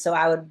as this? So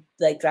I would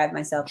like drive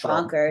myself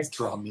bonkers.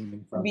 Draw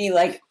meaning from. Be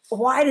like,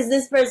 why does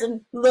this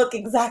person look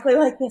exactly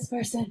like this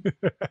person?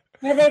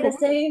 Are they the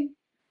same?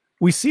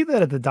 We see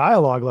that at the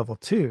dialogue level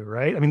too,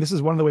 right? I mean, this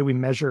is one of the way we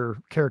measure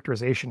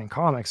characterization in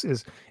comics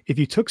is if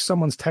you took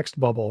someone's text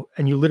bubble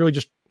and you literally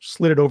just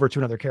slid it over to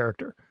another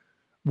character,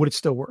 would it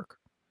still work?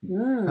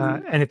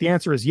 And if the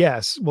answer is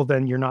yes, well,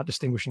 then you're not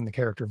distinguishing the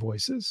character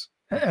voices.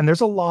 And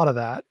there's a lot of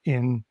that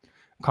in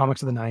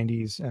comics of the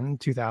 90s and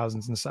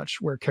 2000s and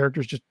such, where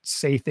characters just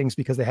say things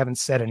because they haven't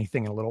said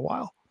anything in a little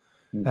while.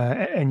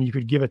 And you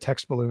could give a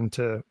text balloon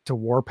to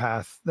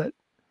Warpath that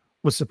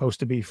was supposed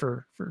to be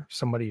for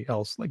somebody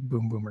else, like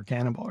Boom Boom or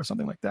Cannonball or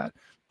something like that.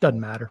 Doesn't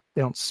matter.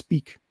 They don't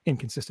speak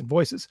inconsistent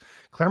voices.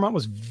 Claremont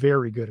was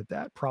very good at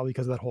that, probably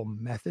because of that whole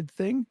method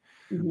thing.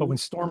 But when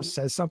Storm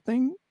says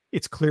something,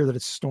 it's clear that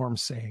it's Storm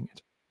saying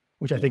it,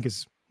 which I think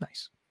is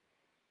nice.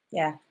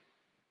 Yeah.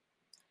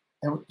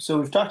 And so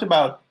we've talked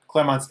about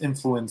Claremont's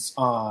influence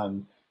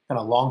on kind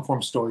of long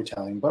form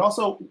storytelling, but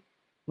also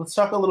let's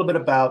talk a little bit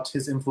about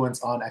his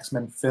influence on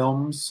X-Men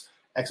films,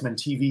 X-Men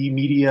TV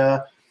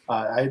media.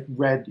 I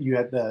read you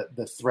had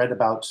the thread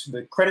about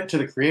the credit to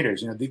the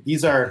creators. You know,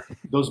 these are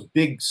those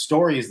big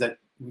stories that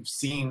we've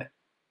seen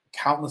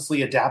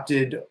countlessly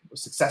adapted,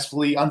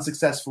 successfully,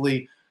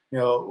 unsuccessfully. You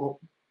know,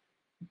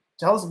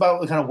 tell us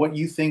about kind of what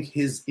you think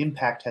his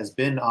impact has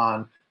been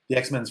on the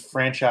X-Men's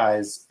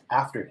franchise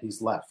after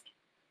he's left.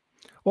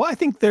 Well, I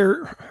think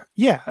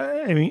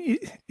I mean,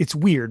 it's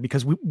weird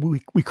because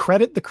we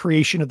credit the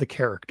creation of the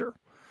character,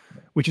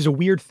 which is a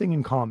weird thing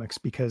in comics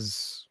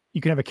because you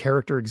can have a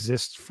character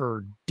exist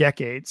for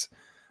decades,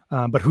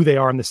 but who they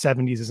are in the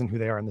 70s isn't who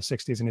they are in the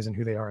 60s and isn't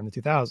who they are in the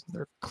 2000s.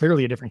 They're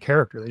clearly a different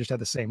character. They just have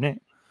the same name.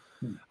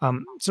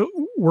 So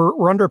we're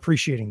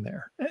underappreciating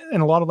there.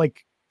 And a lot of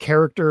like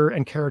character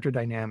and character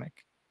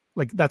dynamic,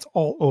 like that's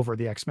all over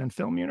the X-Men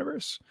film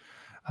universe.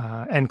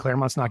 And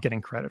Claremont's not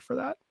getting credit for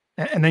that.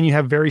 And then you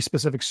have very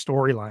specific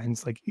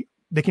storylines. Like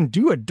they can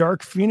do a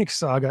Dark Phoenix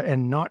saga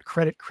and not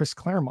credit Chris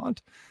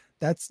Claremont.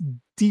 That's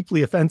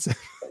deeply offensive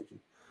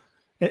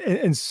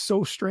and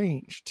so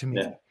strange to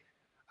me.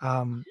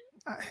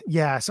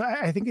 So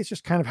I think it's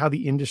just kind of how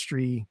the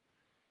industry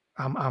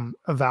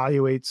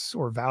evaluates,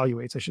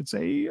 I should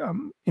say,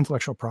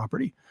 intellectual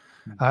property.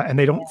 And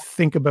they don't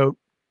think about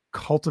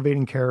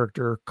cultivating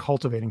character,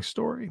 cultivating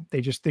story.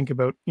 They just think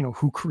about, you know,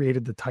 who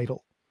created the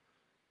title,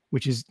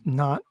 which is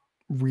not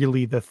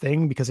really the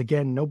thing because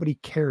again, nobody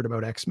cared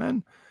about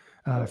X-Men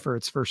for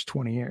its first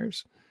 20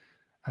 years.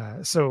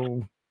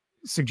 So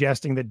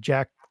suggesting that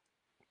Jack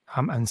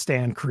and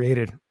Stan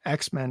created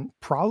X-Men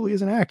probably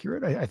isn't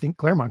accurate. I think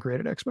Claremont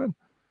created X-Men.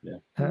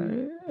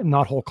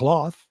 Not whole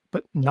cloth,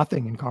 but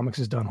nothing in comics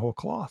is done whole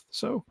cloth.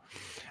 So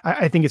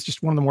I think it's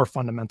just one of the more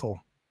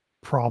fundamental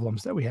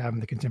problems that we have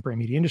in the contemporary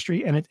media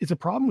industry. And it's a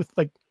problem with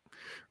like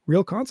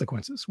real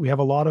consequences. We have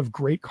a lot of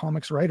great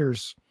comics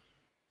writers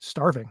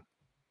starving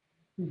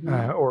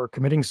or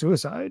committing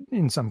suicide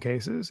in some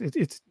cases.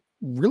 It's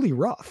really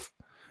rough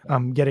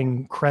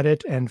getting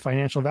credit and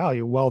financial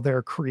value while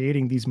they're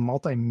creating these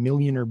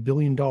multi-million or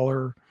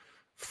billion-dollar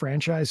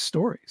franchise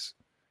stories.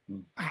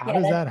 How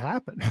does that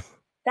happen?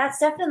 That's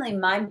definitely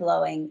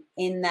mind-blowing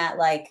in that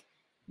like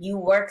you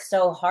work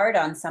so hard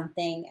on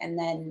something and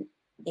then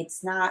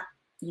it's not,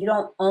 you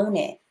don't own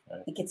it.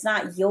 Like it's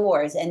not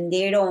yours and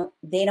they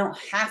don't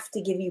have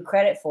to give you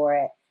credit for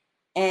it.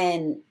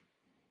 And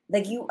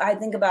like I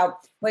think about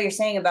what you're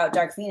saying about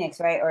Dark Phoenix,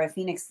 right? Or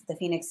the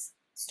Phoenix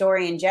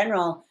story in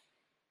general.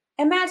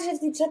 Imagine if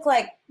they took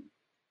like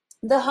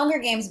the Hunger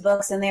Games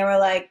books and they were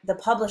like, the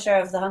publisher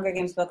of the Hunger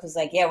Games book was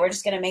like, yeah, we're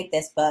just going to make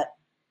this, but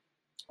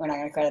we're not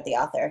going to credit the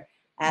author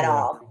at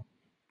all.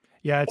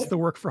 Yeah, it's the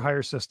work for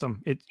hire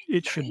system.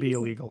 It should be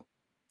illegal.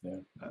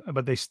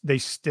 But they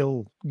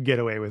still get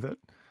away with it,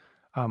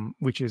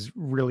 which is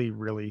really,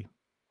 really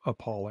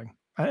appalling.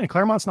 And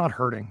Claremont's not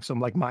hurting. So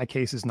like my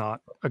case is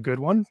not a good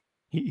one.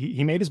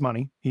 He made his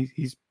money.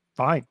 He's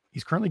fine.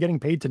 He's currently getting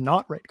paid to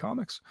not write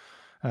comics,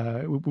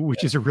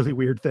 which is a really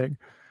weird thing.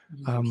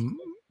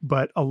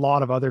 But a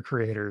lot of other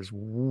creators,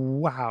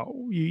 wow,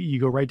 you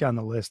go right down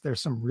the list.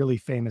 There's some really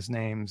famous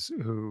names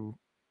who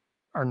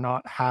are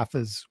not half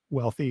as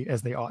wealthy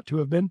as they ought to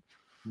have been,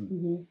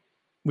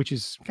 which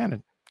is kind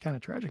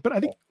of tragic. But I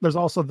think there's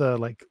also the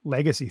like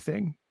legacy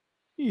thing.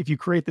 If you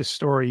create this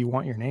story, you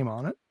want your name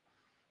on it.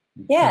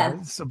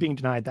 Yeah. So being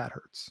denied that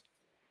hurts.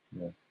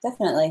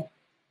 Definitely.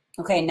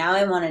 Okay, now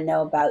I want to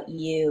know about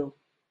you.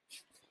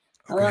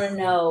 I want to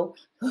know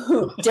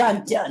who,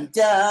 dun, dun,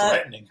 dun.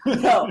 Threatening.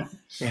 No,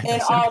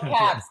 in all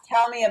caps,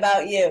 tell me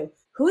about you.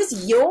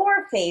 Who's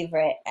your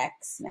favorite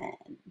X-Men?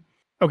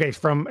 Okay,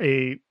 from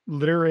a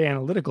literary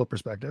analytical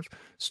perspective,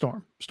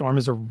 Storm. Storm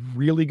is a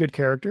really good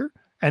character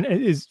and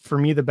it is, for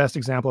me, the best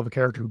example of a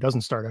character who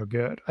doesn't start out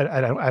good.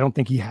 I don't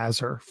think he has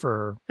her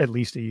for at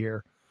least a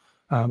year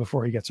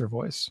before he gets her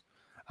voice.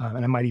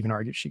 And I might even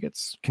argue she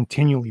gets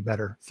continually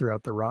better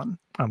throughout the run,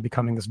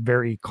 becoming this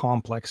very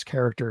complex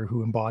character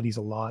who embodies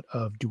a lot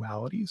of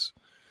dualities.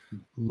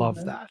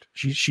 Love that.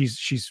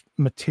 She's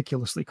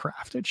meticulously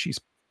crafted. She's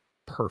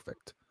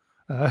perfect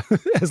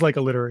as like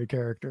a literary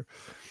character.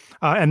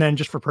 And then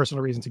just for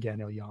personal reasons, again,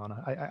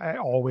 Ilyana. I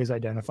always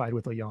identified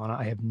with Ilyana.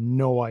 I have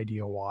no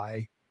idea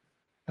why.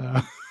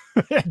 I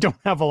don't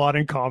have a lot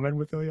in common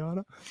with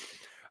Ilyana.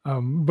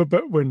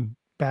 But when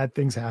bad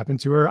things happen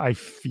to her, I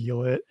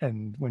feel it.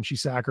 And when she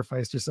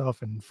sacrificed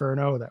herself in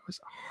Inferno, that was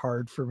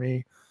hard for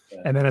me.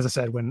 Yeah. And then, as I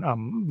said, when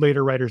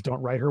later writers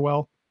don't write her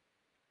well,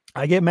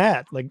 I get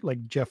mad,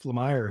 like Jeff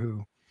Lemire,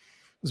 who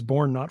was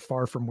born not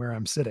far from where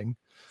I'm sitting.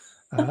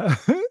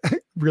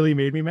 Really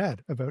made me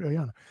mad about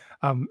Ilyana.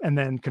 And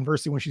then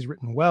conversely, when she's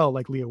written well,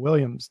 like Leah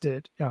Williams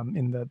did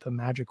in the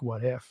Magic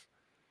What If,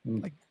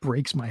 like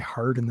breaks my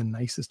heart in the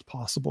nicest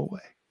possible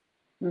way.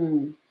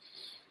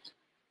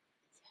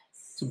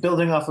 So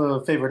building off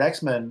of favorite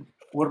X-Men,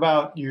 what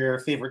about your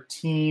favorite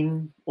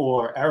team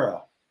or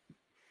era?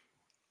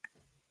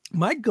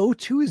 My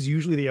go-to is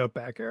usually the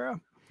Outback era.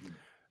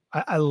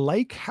 I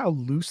like how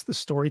loose the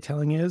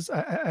storytelling is.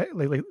 I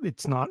like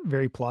it's not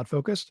very plot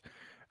focused.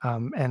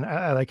 And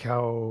I like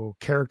how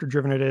character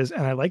driven it is.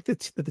 And I like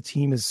that the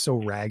team is so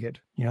ragged.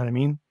 You know what I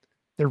mean?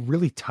 They're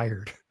really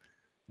tired.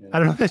 Yeah. I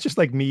don't know if that's just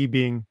like me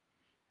being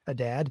a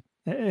dad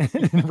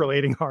and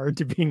relating hard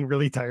to being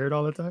really tired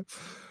all the time.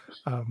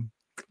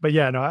 But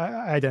yeah, no,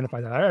 I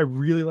identify that. I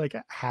really like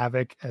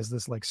Havoc as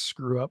this like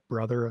screw up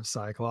brother of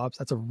Cyclops.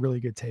 That's a really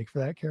good take for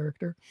that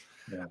character.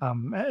 Yeah.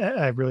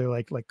 I really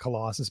like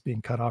Colossus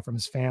being cut off from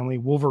his family,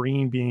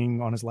 Wolverine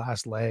being on his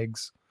last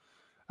legs.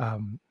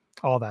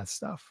 All that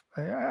stuff.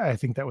 I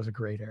think that was a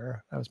great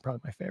era. That was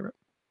probably my favorite.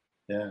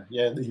 Yeah.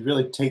 He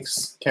really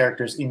takes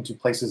characters into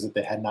places that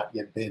they had not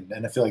yet been.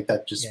 And I feel like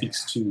that just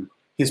speaks to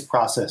his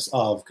process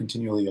of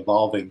continually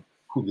evolving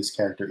who this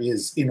character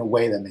is in a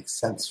way that makes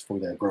sense for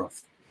their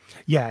growth.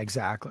 Yeah,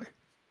 exactly.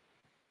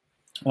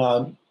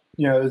 Not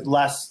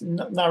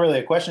really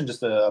a question,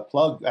 just a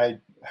plug. I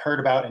heard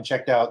about and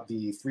checked out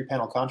the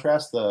 3-Panel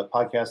Contrast, the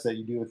podcast that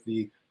you do with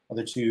the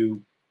other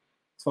two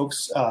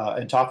folks,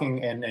 and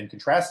talking and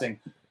contrasting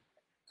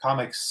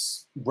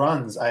comics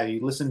runs. I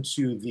listened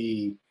to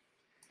the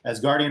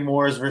Asgardian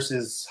Wars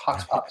versus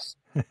Hoxpox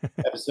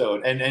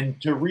episode,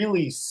 and to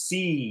really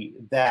see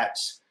that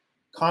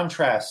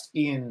contrast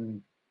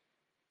in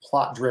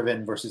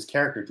plot-driven versus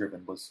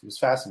character-driven was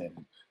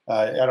fascinating.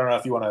 I don't know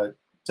if you want to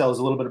tell us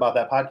a little bit about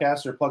that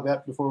podcast or plug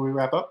that before we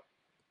wrap up.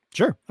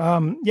 Sure.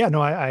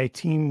 I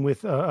team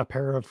with a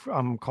pair of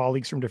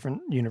colleagues from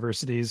different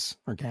universities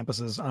or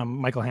campuses,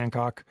 Michael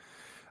Hancock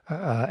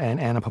and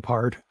Anna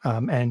Papard.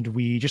 And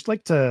we just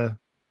like to,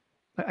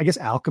 I guess,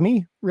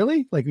 alchemy,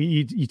 really. Like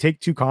you take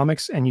two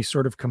comics and you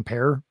sort of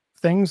compare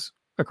things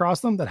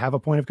across them that have a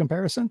point of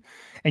comparison.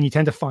 And you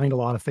tend to find a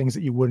lot of things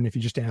that you wouldn't if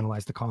you just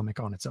analyze the comic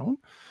on its own.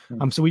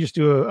 So we just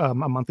do a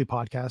monthly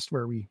podcast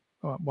where we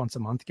once a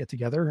month get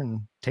together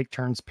and take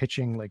turns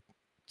pitching, like,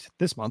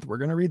 this month we're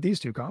going to read these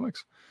two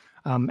comics.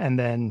 And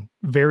then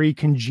very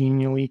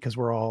congenially, because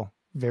we're all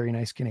very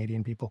nice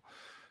Canadian people,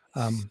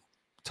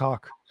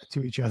 talk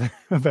to each other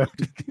about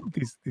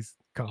these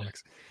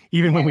comics.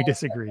 Even when we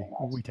disagree,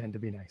 we tend to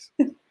be nice.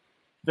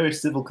 Very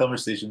civil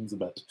conversations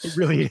about it.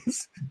 Really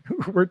is.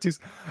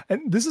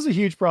 And this is a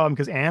huge problem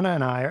because Anna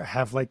and I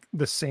have like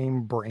the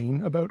same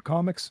brain about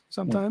comics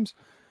sometimes.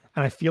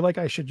 And I feel like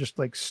I should just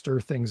like stir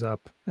things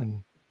up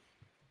and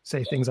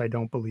say things I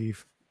don't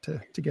believe to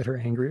get her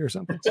angry or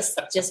something.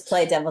 Just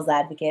play devil's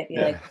advocate. Be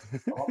like,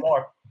 one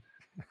more.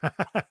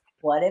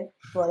 What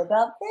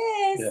about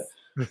this?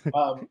 Yeah.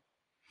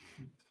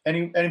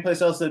 Any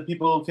place else that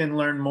people can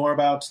learn more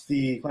about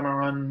the Claremont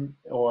Run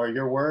or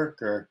your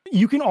work? Or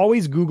you can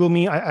always Google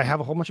me. I have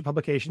a whole bunch of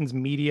publications,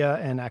 media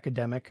and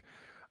academic.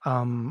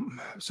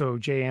 So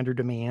J. Andrew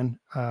Deman,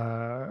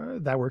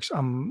 that works.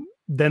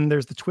 Then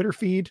there's the Twitter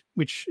feed,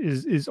 which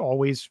is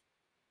always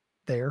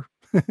there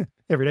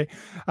every day,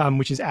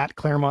 which is at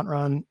Claremont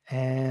Run.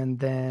 And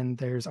then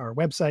there's our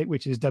website,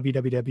 which is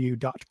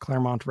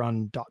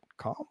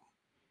www.claremontrun.com.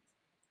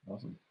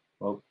 Awesome.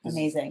 Well,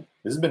 amazing.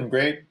 This has been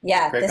great.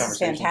 Yeah, great this is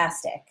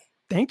fantastic.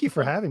 Thank you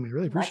for having me.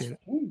 Really appreciate it.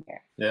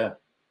 Yeah.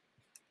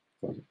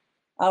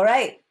 All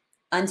right.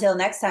 Until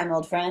next time,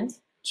 old friend.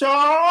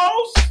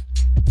 Charles!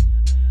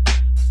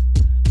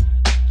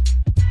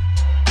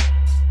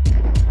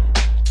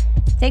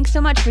 Thanks so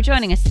much for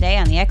joining us today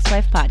on the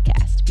Ex-Wife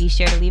Podcast. Be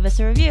sure to leave us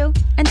a review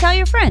and tell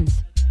your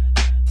friends.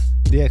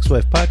 The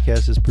Ex-Wife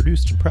Podcast is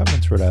produced in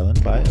Providence, Rhode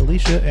Island by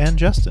Alicia and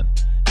Justin.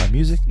 Our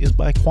music is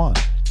by Quan.